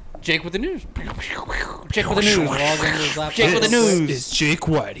 Jake with the news. Jake with the news. Log into his laptop. Jake with the news. It's Jake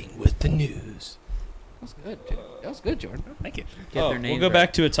Whiting with the news. That was good, dude. That was good, Jordan. Thank you. Get their We'll names go right.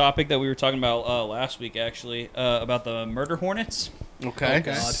 back to a topic that we were talking about last week, actually, about the murder hornets. Okay.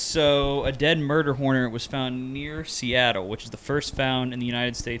 So, a dead murder hornet was found near Seattle, which is the first found in the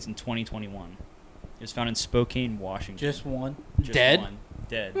United States in 2021. It was found in Spokane, Washington. Just one. Just Dead? one.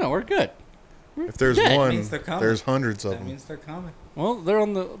 Dead. No, we're good. If there's Yeah, it one, means they're coming. there's hundreds of That them. means they're coming. Well, they're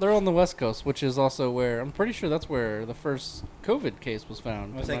on the West Coast, which is also where I'm pretty sure that's where the first COVID case was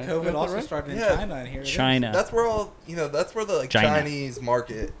found. I was like, Am I COVID also right? started in Yeah. China, and here it is. China. That's where all that's where the China. Chinese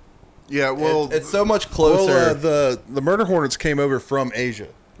market. Yeah, well, It's so much closer. Well, the murder hornets came over from Asia.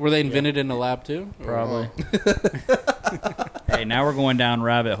 Were they invented in a lab too? Probably. Hey, now we're going down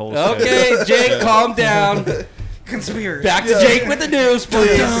rabbit holes. Okay, Jake, calm down. Conspiracy. Back to Jake with the news,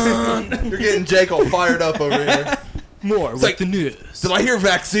 please. You're getting Jake all fired up over here. More with like- the news. Did I hear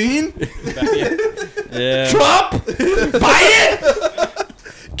vaccine? Yeah. Trump? Biden?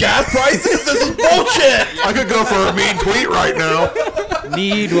 Gas prices? This is bullshit. I could go for a mean tweet right now.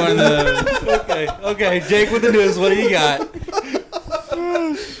 Need one of those. Okay, Jake with the news. What do you got?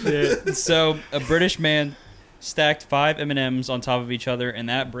 So, a British man stacked 5 M&Ms on top of each other, and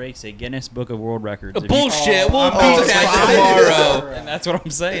that breaks a Guinness Book of World Records. If you- Bullshit. We'll Oh, beat that tomorrow. And that's what I'm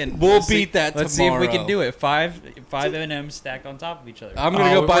saying. We'll Let's beat that Let's see if we tomorrow. can do it. Five M&Ms stacked on top of each other. I'm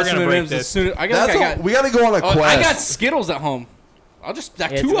gonna Oh, go buy we're some gonna break M&Ms as this. soon as I That's got. we got to go on a Oh, quest. I got Skittles at home. I'll just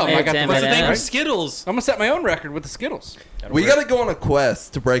stack It's- 2 of them. I got the it's rest of the M&Ms. thing. Skittles. I'm gonna set my own record with the Skittles. We got to go on a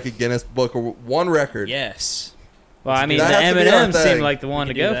quest to break a Guinness Book of one record. Yes. Well, I mean, That the has to be our M&M thing. seemed like the one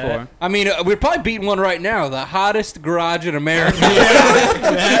We to can go do that. for. I mean, we're probably beating one right now. The hottest garage in America.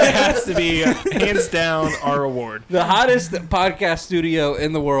 That has to be hands down our award. The hottest podcast studio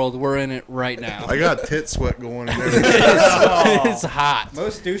in the world. We're in it right now. I got tit sweat going and everything. It's hot.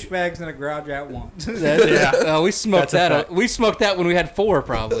 Most douchebags in a garage at once. We smoked That's a that. fact. We smoked that when we had 4,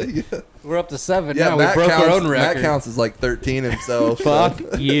 probably. We're up to 7 Yeah, now. Matt We broke counts, our own Matt record. counts as like 13 himself. Fuck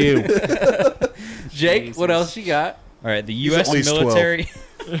you. Jake, what else you got? All right, the He's U.S. at least 12. military,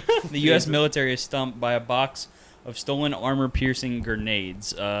 the U.S. military is stumped by a box of stolen armor-piercing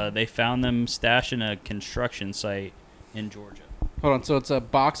grenades. They found them stashed in a construction site in Georgia. Hold on. So it's a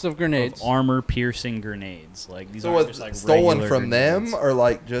box of grenades. Of armor-piercing grenades. Like these So aren't was just like stolen regular from grenades. them, or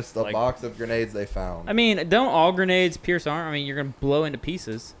like just a Like- box of grenades they found? I mean, don't all grenades pierce armor? I mean, you're gonna blow into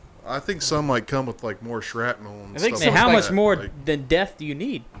pieces. I think some might come with like more shrapnel and I think stuff I mean, so. how like much that. more Like, than death do you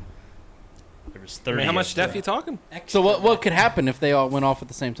need? There was I 30. mean, how much of death them. you talking? So what could happen if they all went off at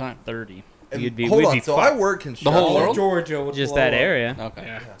the same time? 30. And You'd be- hold we'd on. be So fucked. I work construction. whole world? Georgia would Just blow that up. area. Okay.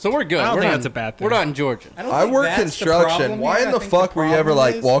 Yeah. So we're good. I don't we're think not, that's a bad thing. We're not in Georgia. I don't I think work that's the construction. problem Why here. in I the think fuck were you ever problem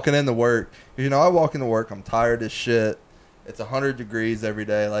like is- walking into work? You know, I walk into work. I'm tired as shit. It's 100 degrees every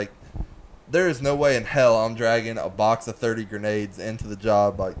day. Like, there is no way in hell I'm dragging a box of 30 grenades into the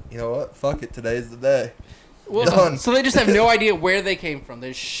job. Like, you know what? Fuck it. Today's the day. Well, Done. So they just have no idea where they came from. They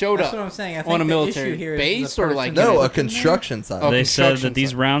just showed That's up. what I'm saying. I think on a the military issue here is base the or, person like, that No, is a in there. construction site. Oh, They said construction that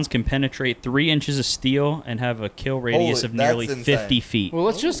these site. rounds can penetrate 3 inches of steel and have a kill radius Holy- of nearly that's 50 insane. feet. Well,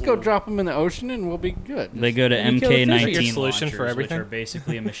 let's just go drop them in the ocean and we'll be good. They go to You kill the fish. MK19 Your solution launchers, for everything? which are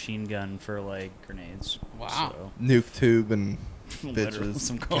basically a machine gun for like grenades. Wow. Nuke tube and Literally bitches.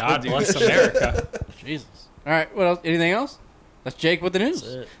 some Call of God Duty bless shit. America. Jesus. All right. What else? Anything else? That's Jake with the news.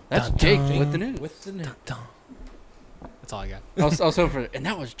 That's it. That's Dun, Jake dun. with the news. With the new. That's all I got. I was hoping for, and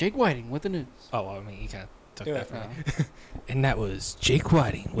that was Jake Whiting with the news. Oh, well, I mean, you kind of took Do that it. from me. And that was Jake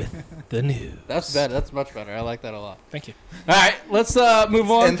Whiting with the news. That's better. That's much better. I like that a lot. Thank you. All right, let's move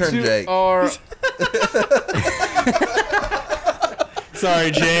on Intern to Jake. our.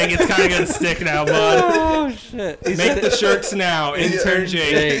 Sorry, Jake. It's kind of going to stick now, bud. Oh shit! Make the shirts now. Intern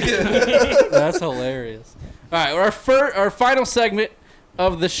Jake. That's hilarious. All right, our final segment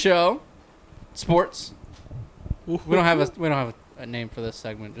of the show, sports. We don't have a name for this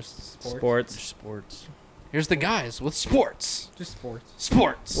segment. Just Sports. Sports. here's the guys with sports. Just sports.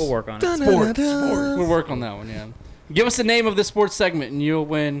 Sports. We'll work on it. Sports. We'll work on that one. Yeah. Give us the name of the sports segment, and you'll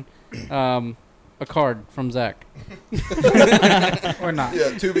win a card from Zach. Or not.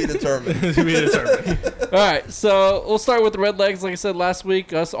 Yeah, to be determined. To be determined. All right, so we'll start with the Red Legs. Like I said last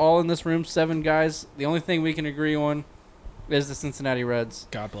week, us all in this room, 7 guys. The only thing we can agree on is the Cincinnati Reds.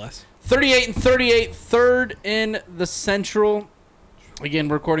 God bless. 38-38, third in the Central. Again,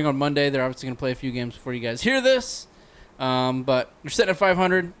 we're recording on Monday. They're obviously going to play a few games before you guys hear this. But they're sitting at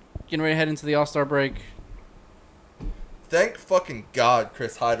 500, getting ready to head into the All-Star break. Thank fucking God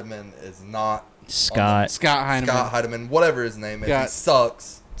Chris Heidemann is not Scott. Scott Heineman Scott Heidemann, whatever his name is. Got- He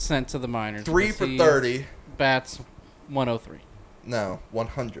sucks. sent to the minors. 3 because for he 30. Bats 103. No,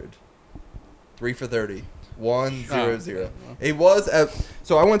 100. 3 for 30. 1 Oh, 0 0. okay. He was at.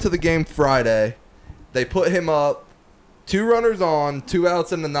 So I went to the game Friday. They put him up. 2 runners on, 2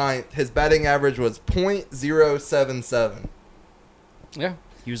 outs in the ninth. His batting average was .077. Yeah.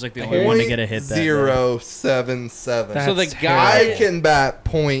 He was like the only one to get a hit that day. .077. So the That's guy I can bat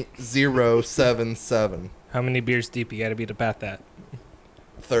 .077. How many beers deep you got to be to bat that?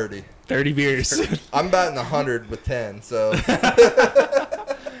 30. 30 beers. I'm batting 100 with 10. So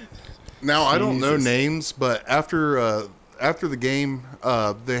Now I don't know Jesus. names, but after the game,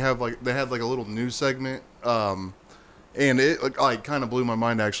 they had like a little news segment, and it like kind of blew my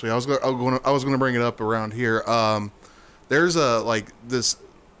mind. Actually, I was going to bring it up around here. There's this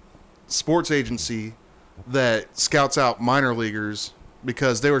sports agency that scouts out minor leaguers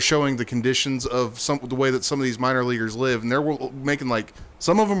because they were showing the conditions of the way that some of these minor leaguers live, and they're making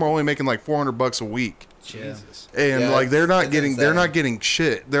some of them are only making like $400 a week. Jesus. And Yeah, like they're not it's getting insane.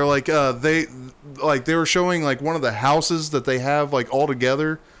 shit. They're like they were showing like one of the houses that they have like all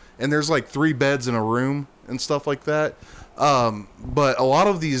together, and there's like 3 beds in a room and stuff like that. But a lot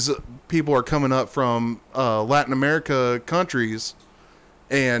of these people are coming up from Latin America countries,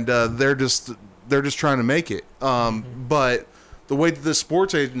 and they're just trying to make it. But the way that this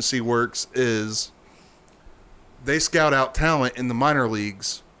sports agency works is they scout out talent in the minor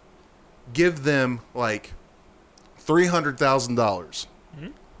leagues, give them like $300,000.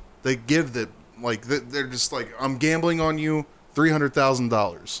 They give the they're just like, I'm gambling on you,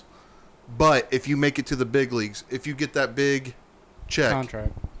 $300,000. But if you make it to the big leagues, if you get that big check,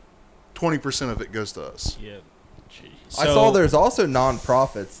 contract. 20% of it goes to us. Yep. I saw there's also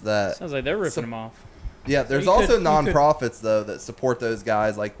nonprofits that. Sounds like they're ripping them off. Yeah, there's You also could- nonprofits though that support those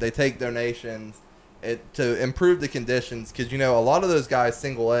guys. Like they take donations to improve the conditions because a lot of those guys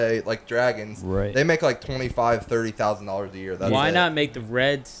single A like Dragons, Right. they make like $25,000-$30,000 a year. That's Why not make the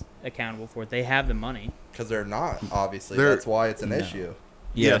Reds accountable for it? They have the money. Because they're not. Obviously, They're- that's why it's an issue.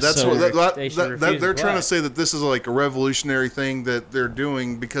 Yeah, that's so- what they should that refuse they're to trying to apply. say that this is like a revolutionary thing that they're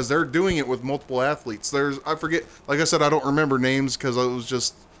doing because they're doing it with multiple athletes. I forget, like I said, I don't remember names because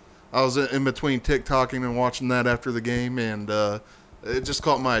I was in between TikToking and watching that after the game, and it just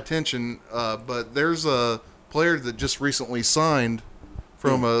caught my attention. But there's a player that just recently signed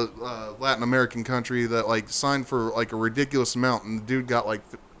from a Latin American country that like signed for like a ridiculous amount, and the dude got like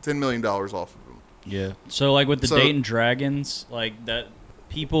 $10 million off of him. Yeah. So like with the So- Dayton Dragons, like that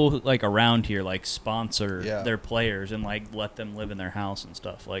people like around here like sponsor Yeah. their players and like let them live in their house and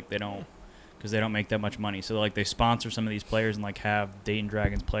stuff. Like they don't because they don't make that much money. So like they sponsor some of these players and like have Dayton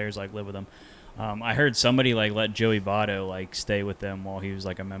Dragons players like live with them. I heard somebody like let Joey Votto like stay with them while he was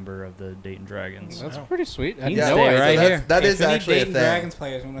like a member of the Dayton Dragons. That's pretty sweet. I He had can no stay idea. right that's- here. That If is any actually a Dayton thing. Dragons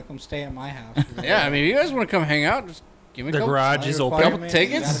players want to come stay at my house. Yeah, I mean, if you guys want to come hang out, just give me a The couple. garage is open. Couple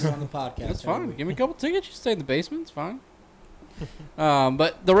tickets? You gotta be on the podcast That's every fine. week. Give me a couple tickets. You stay in the basement. It's fine.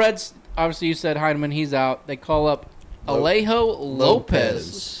 But the Reds, obviously, you said Heineman. He's out. They call up Alejo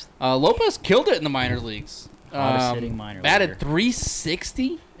Lopez. Lopez killed it in the minor leagues. Hottest hitting minor batted leaguer.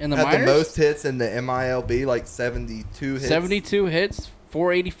 360 in the Had minors. the most hits in the MILB, like 72 hits. 72 hits,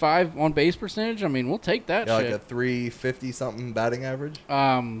 485 on base percentage. I mean, we'll take that Yeah, like shit. a 350 something batting average.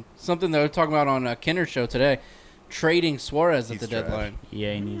 Something that we're talking about on Kenner's show today, trading Suarez at He's the trash. deadline.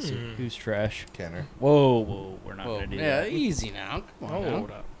 Yeah, he needs to. Who's trash? Kenner. Whoa, we're not Whoa, gonna do yeah, that. easy now. Come on, now.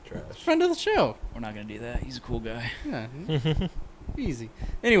 Hold up. Trash. Friend of the show. We're not gonna do that. He's a cool guy. Yeah, easy.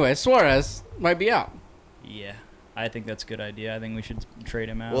 Anyway, Suarez might be out. Yeah, I think that's a good idea. I think we should trade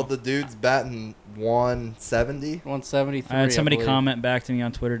him out. Well, the dude's batting 170. 173. I had somebody believe. comment back to me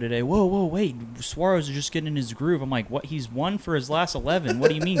on Twitter today. Whoa, wait! Suarez is just getting in his groove. I'm like, what? He's won for his last 11. What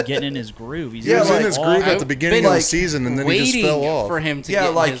do you mean getting in his groove? He's He was like, in his all- groove at the I've beginning been, of the like, season, and then he just Waiting fell off. for him to Yeah, get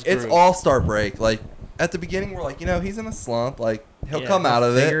in like his it's groove. All-Star break. Like at the beginning, we're like, he's in a slump. Like he'll Yeah, come he'll out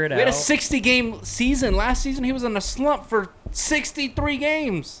of figure it. it We had a out. 60-game season. Last season, he was in a slump for 63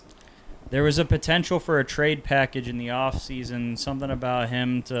 games. There was a potential for a trade package in the offseason, something about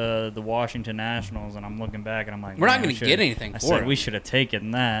him to the Washington Nationals, and I'm looking back and I'm like, We're not man, going we to should've- get anything I for said him. we should have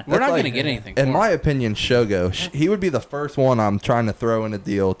taken that. We're not That's going to like- get anything In for my him. opinion, Shogo, he would be the first one I'm trying to throw in a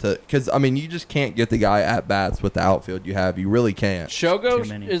deal to, because I mean, you just can't get the guy at bats with the outfield you have. You really can't. Shogo Too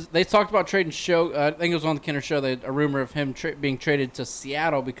many. is. They talked about trading Shogo. I think it was on the Kenner show. They had a rumor of him being traded to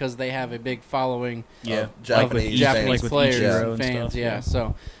Seattle because they have a big following Yeah, Of Japanese, of Japanese like with players Ichiro and and fans. stuff, yeah. yeah.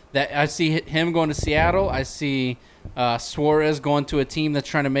 So that I see him going to Seattle. I see Suarez going to a team that's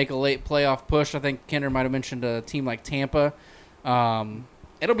trying to make a late playoff push. I think Kenner might have mentioned a team like Tampa.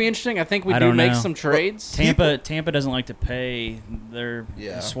 It'll be interesting. I think we I do don't make know. some trades. Tampa doesn't like to pay. Their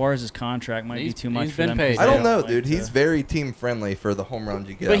Yeah. Suarez's contract might He's- be too much he's for been them. paid. 'cause I they don't know, like dude. to- He's very team friendly for the home runs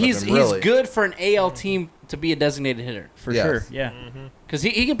you get. But out of he's him, really. good for an AL team to be a designated hitter for Yes. sure. Yeah, because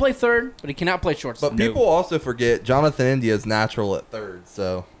he can play third, but he cannot play shortstop. But people also forget Jonathan India's natural at third,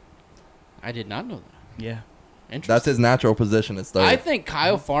 so I did not know that. yeah. Interesting. that's his natural position is third. I think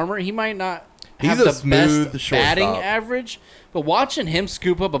Kyle Farmer, he might not He's have a the smooth best shortstop. batting average, but watching him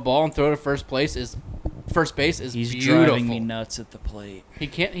scoop up a ball and throw to first base is He's beautiful. driving me nuts at the plate. He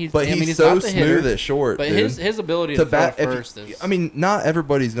can't. He's, but I mean, he's not so the hitter, smooth at short. but dude. his ability to to bat. throw if first you- is. I mean, not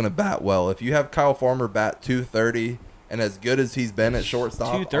everybody's gonna bat well. If you have Kyle Farmer bat 230 and as good as he's been at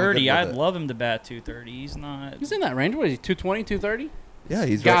shortstop, I'm good 230. with I'd it. love him to bat 230. He's not. he's in that range. What is he? 220, 230? Yeah,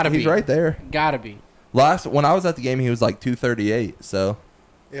 he's Gotta right, he's be. right there. Gotta be. When I was at the game, he was like 238. So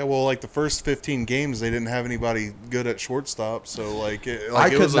Yeah, well, like the first 15 games, they didn't have anybody good at shortstop, so like it I it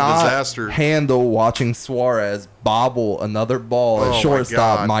could was a not disaster. handle watching Suarez bobble another ball Oh, at my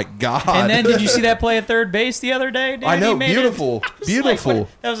shortstop. God. My God! And then did you see that play at third base the other day? Dude? I know, He made it- beautiful, It's like, beautiful. what-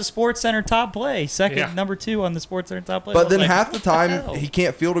 that was a Sports Center top play, second Yeah. number 2 on the Sports Center top play. I But was then like, half the what time hell? he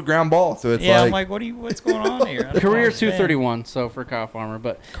can't field a ground ball, so it's yeah, like, I'm like, what's going on here? I don't Career understand. 231. So for Kyle Farmer,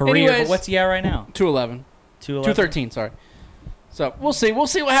 but Career, anyways, but what's he at right now? 211. 213. Sorry. So we'll see. We'll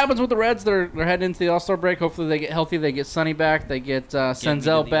see what happens with the Reds. They're heading into the All-Star break. Hopefully they get healthy. They get Sonny back. They get me to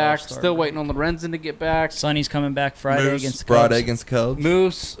Senzel the back. All-Star Still break. waiting on Lorenzen to get back. Sonny's coming back Friday Moose. against the Cubs. Friday against Cubs.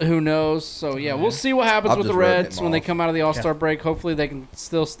 Moose, who knows? So yeah, we'll see what happens I've with the just written Reds him when they off. come out of the All-Star break. Hopefully they can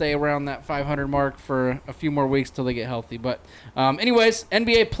still stay around that 500 mark for a few more weeks till they get healthy. But anyways,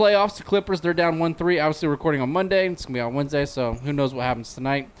 NBA playoffs. The Clippers, they're down 1-3. Obviously recording on Monday. It's gonna be on Wednesday, so who knows what happens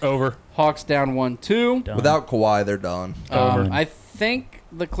tonight. Over. Hawks down 1-2. Done. Without Kawhi, they're done. Over. I think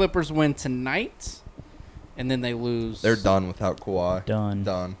the Clippers win tonight, and then they lose. They're done without Kawhi. Done.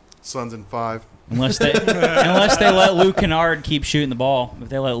 Done. Suns in 5. Unless they let Luke Kennard keep shooting the ball. If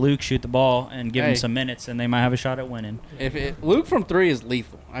they let Luke shoot the ball and give Hey. him some minutes, then they might have a shot at winning. Luke from 3 is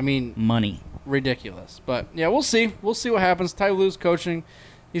lethal. I mean, Money. ridiculous. But yeah, we'll see. We'll see what happens. Ty Lue's coaching.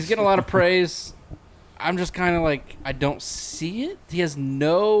 He's getting a lot of praise. I'm just kind of like, I don't see it. He has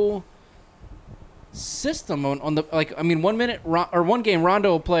no system on the like. I mean, 1 minute or one game Rondo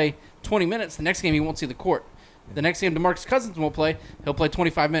will play 20 minutes. The next game he won't see the court. The next game DeMarcus Cousins won't play. He'll play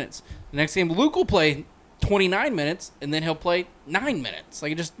 25 minutes. The next game Luke will play 29 minutes, and then he'll play 9 minutes.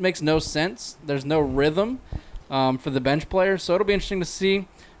 Like, it just makes no sense. There's no rhythm for the bench players. So it'll be interesting to see.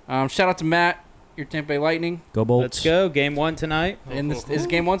 Shout out to Matt, your Tampa Bay Lightning. Go Bolts. Let's go. Game 1 tonight. And this is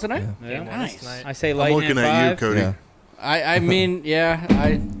game 1 tonight. Yeah. Nice. I say I'm Lightning looking in at you, 5. Cody. Yeah. I mean,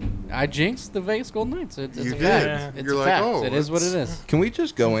 yeah, I jinxed the Vegas Golden Knights. It's You a did. fact. It's You're a like, fact. oh, It is what it it's- is. Can we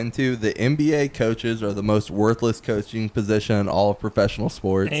just go into the NBA coaches are the most worthless coaching position in all of professional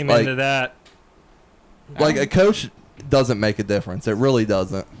sports? Amen to that. Like a coach doesn't make a difference. It really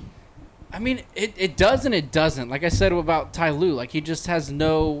doesn't. I mean, it does and it doesn't. Like I said about Ty Lue, like he just has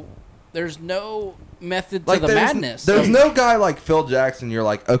no. There's no method to Like the there's, madness. there's no guy like Phil Jackson. You're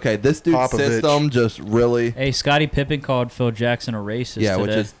like, okay, this dude's Popovich. system just really, Hey, Scottie Pippen called Phil Jackson a racist yeah, today.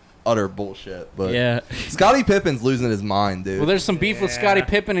 which is utter bullshit. But yeah. Scottie Pippen's losing his mind, dude. Well, there's some beef with Yeah. Scottie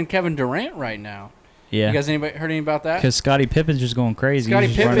Pippen and Kevin Durant right now. Yeah. You guys heard anything about that? Because Scottie Pippen's just going crazy. Scottie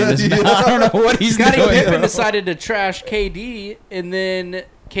He's just running Pippen- his mouth. I don't know what he's Scottie doing. Pippen bro. decided to trash KD, and then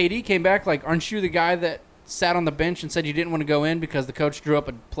KD came back like, "Aren't you the guy that sat on the bench and said you didn't want to go in because the coach drew up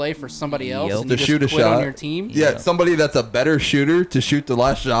a play for somebody else Yep. and To you just shoot a quit shot. on your team?" yeah, somebody that's a better shooter to shoot the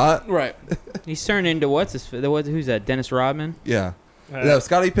last shot. Right. He's turned into who's that? Dennis Rodman? Yeah. No,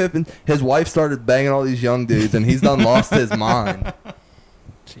 Scottie Pippen, his wife started banging all these young dudes, and he's done lost his mind.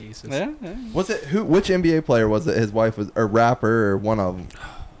 Jesus. Yeah. Was it who? Which NBA player was it? His wife was a rapper or one of them?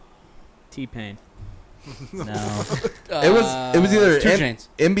 T-Pain. No. It was either 2 an Chainz.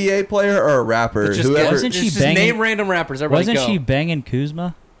 NBA player or a rapper. Just Whoever. Wasn't she just banging- name random rappers. Everybody Wasn't go. she banging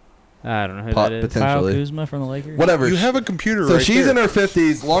Kuzma? I don't know who Pot- that is. poten- Kyle Potentially. Kuzma from the Lakers? Whatever. You have a computer So right she's there. in her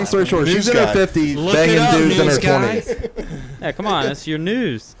 50s. Long story short, she's News in her guy. 50s Look it banging up, dudes in her news guy. 20s. Yeah, come on, that's your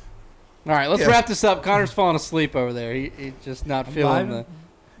news. All right, let's Yeah. wrap this up. Connor's falling asleep over there. He's just not feeling vibing.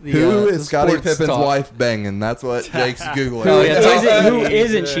 the Who the is Scottie sports Pippen's talk. wife banging? That's what Jake's Googling. Oh, yeah, Who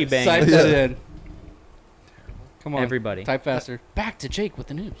isn't she Type banging? that in. Come on. Everybody. Type faster. Back to Jake with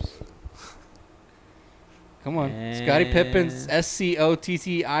the news. Come on. Scottie Pippen's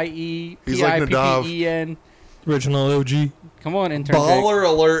SCOTTIE He's like Nadav. PIPPEN. Original OG. Come on, intern Jake. Baller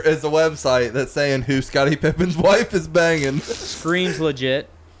Alert is a website that's saying who Scottie Pippen's wife is banging. Screams legit.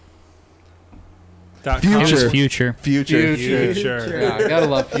 It Future. was Future. Future. Future. Yeah, I gotta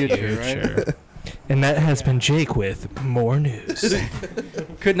love Future, right? And that has been Jake with more news.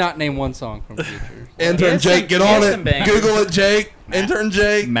 Could not name one song from Future. Intern Yes, Jake, get yes, on some it. bangers. Google it, Jake. Intern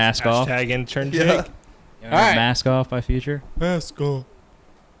Jake. Mask off. Hashtag intern Yeah. Jake. You All right. Mask off by Future. Let's go.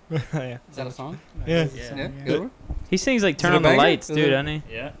 Yeah. Is that a song? Yeah. Yeah. Good one. He sings like Is "Turn it a on the banger? Lights," Is dude, it- doesn't he?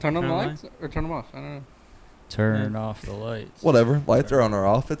 Yeah. Turn on the Turn on lights or turn them off? I don't know. Turn off the lights. Whatever. Lights are on or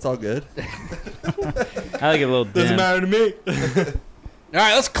off. It's all good. I like it a little Doesn't dim. matter to me. All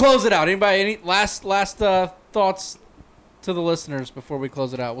right, let's close it out. Anybody, any last thoughts to the listeners before we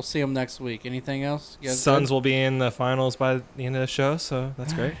close it out? We'll see them next week. Anything else? You guys Suns good? will be in the finals by the end of the show, so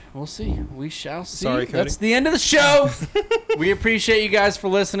that's great. We'll see. We shall see. Sorry, Cody. That's the end of the show. We appreciate you guys for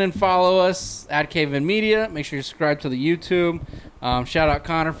listening. Follow us at Caveman Media. Make sure you subscribe to the YouTube. Shout out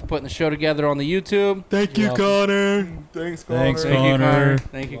Connor for putting the show together on the YouTube. Thank you, Connor. Thanks, Thanks, Thank you, Connor. Connor.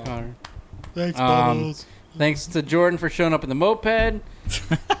 Thank you, Connor. Thanks, Bubbles. Thanks to Jordan for showing up in the moped.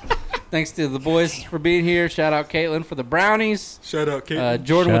 Thanks to the boys for being here. Shout out Caitlin for the brownies. Shout out, Kate.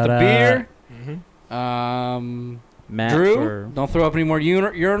 Jordan Shout with the out. beer. Mm-hmm. Matt Drew, for don't throw up any more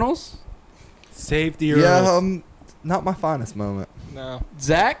urinals. Save the Yeah, urinals. not my finest moment. No.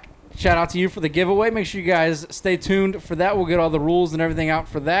 Zach, shout out to you for the giveaway. Make sure you guys stay tuned for that. We'll get all the rules and everything out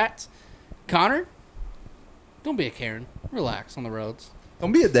for that. Connor, don't be a Karen. Relax on the roads.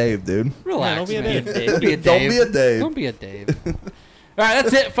 Don't be a Dave, dude. Relax. don't be a man. Dave. Don't be a Don't Dave. be a Dave. Don't be a Dave. All right,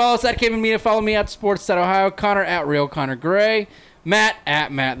 that's it. Follow us at Caveman Media. Follow me at Sports.Ohio. Connor at Real Connor Gray. Matt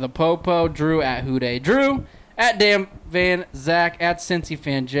at Matt the Popo. Drew at Houday Drew. At Dan Van Zach. At Cincy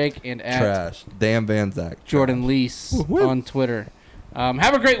Fan Jake. And at Trash. Damn Van Zach. Jordan Lease on Twitter.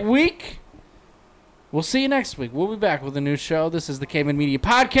 Have a great week. We'll see you next week. We'll be back with a new show. This is the Caveman Media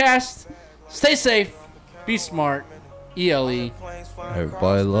Podcast. Stay safe. Be smart. ELE.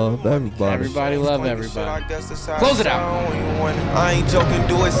 Everybody love everybody. Everybody love everybody. Close it out. I ain't joking,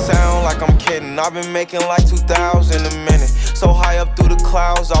 do it sound like I'm kidding. I've been making like 2,000 a minute. So high up through the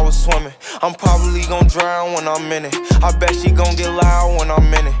clouds, I was swimming. I'm probably gon' drown when I'm in it. I bet she gon' get loud when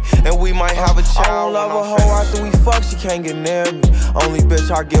I'm in it. And we might have a child. I don't love a hoe after we fuck, she can't get near me. Only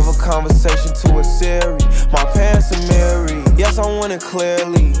bitch I give a conversation to a Siri. My pants are mirrored. Yes, I'm winning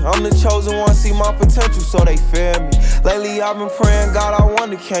clearly. I'm the chosen one, see my potential, so they fear me. Lately I've been praying, God, I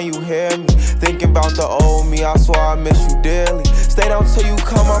wonder, can you hear me? Thinking about the old me, I swear I miss you dearly. Stay down till you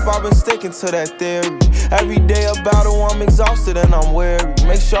come up, I've been sticking to that theory. Every day a battle, I'm exhausted and I'm weary.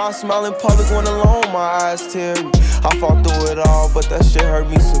 Make sure I smile in public when alone, my eyes teary. I fought through it all, but that shit hurt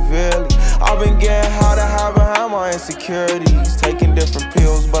me severely. I've been getting high to hide behind my insecurities. Taking different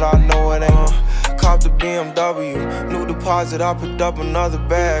pills, but I know it ain't. Copped a BMW, new deposit, I picked up another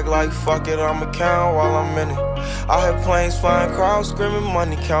bag. Like fuck it, I'ma count while I'm in it. I hear planes flying, crowds screaming,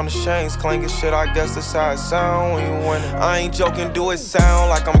 money counting chains, clanking shit. I guess that's how it sound when you win it. I ain't joking, do it sound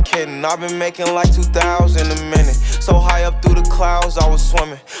like I'm kidding. I've been making like 2,000 a minute. So high up through the clouds, I was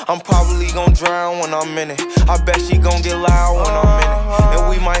swimming. I'm probably gon' drown when I'm in it. I bet she gon' get loud when I'm in it. And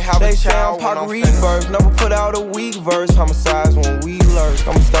we might have a child when I'm finished. Never put out a weak verse. Homicides when we lurk.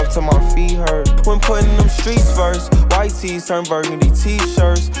 I'm stuck till my feet hurt. When putting them streets first. White tees turn burgundy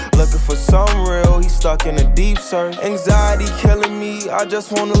t-shirts. Looking for some real, he stuck in a deep search. Anxiety killing me, I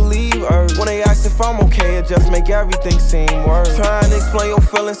just wanna leave Earth. When they ask if I'm okay, it just make everything seem worse. Trying to explain your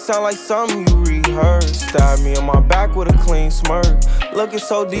feelings sound like something you rehearsed. Stab me in my back with a clean smirk. Looking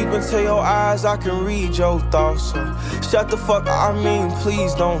so deep into your eyes, I can read your thoughts. So shut the fuck up, I mean,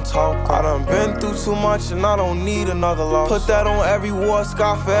 please don't talk. I done been through too much and I don't need another loss. Put that on every war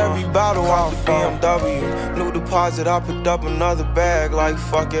scar for every battle I fought. BMW, new deposit, I picked up another bag. Like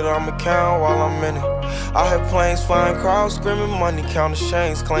fuck it, I'ma count while I'm in it. I hear planes flying, crowds screaming, money counting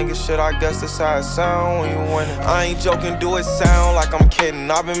chains, clanking shit. I guess that's how it sound when you win it. I ain't joking, do it sound like I'm kidding.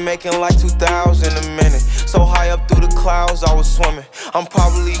 I've been making like 2,000 a minute. So high up through the clouds, I was swimming. I'm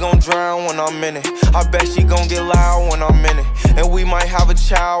probably gon' drown when I'm in it. I bet she gon' get loud when I'm in it. And we might have a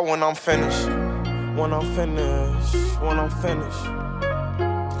child when I'm finished. When I'm finished, when I'm finished.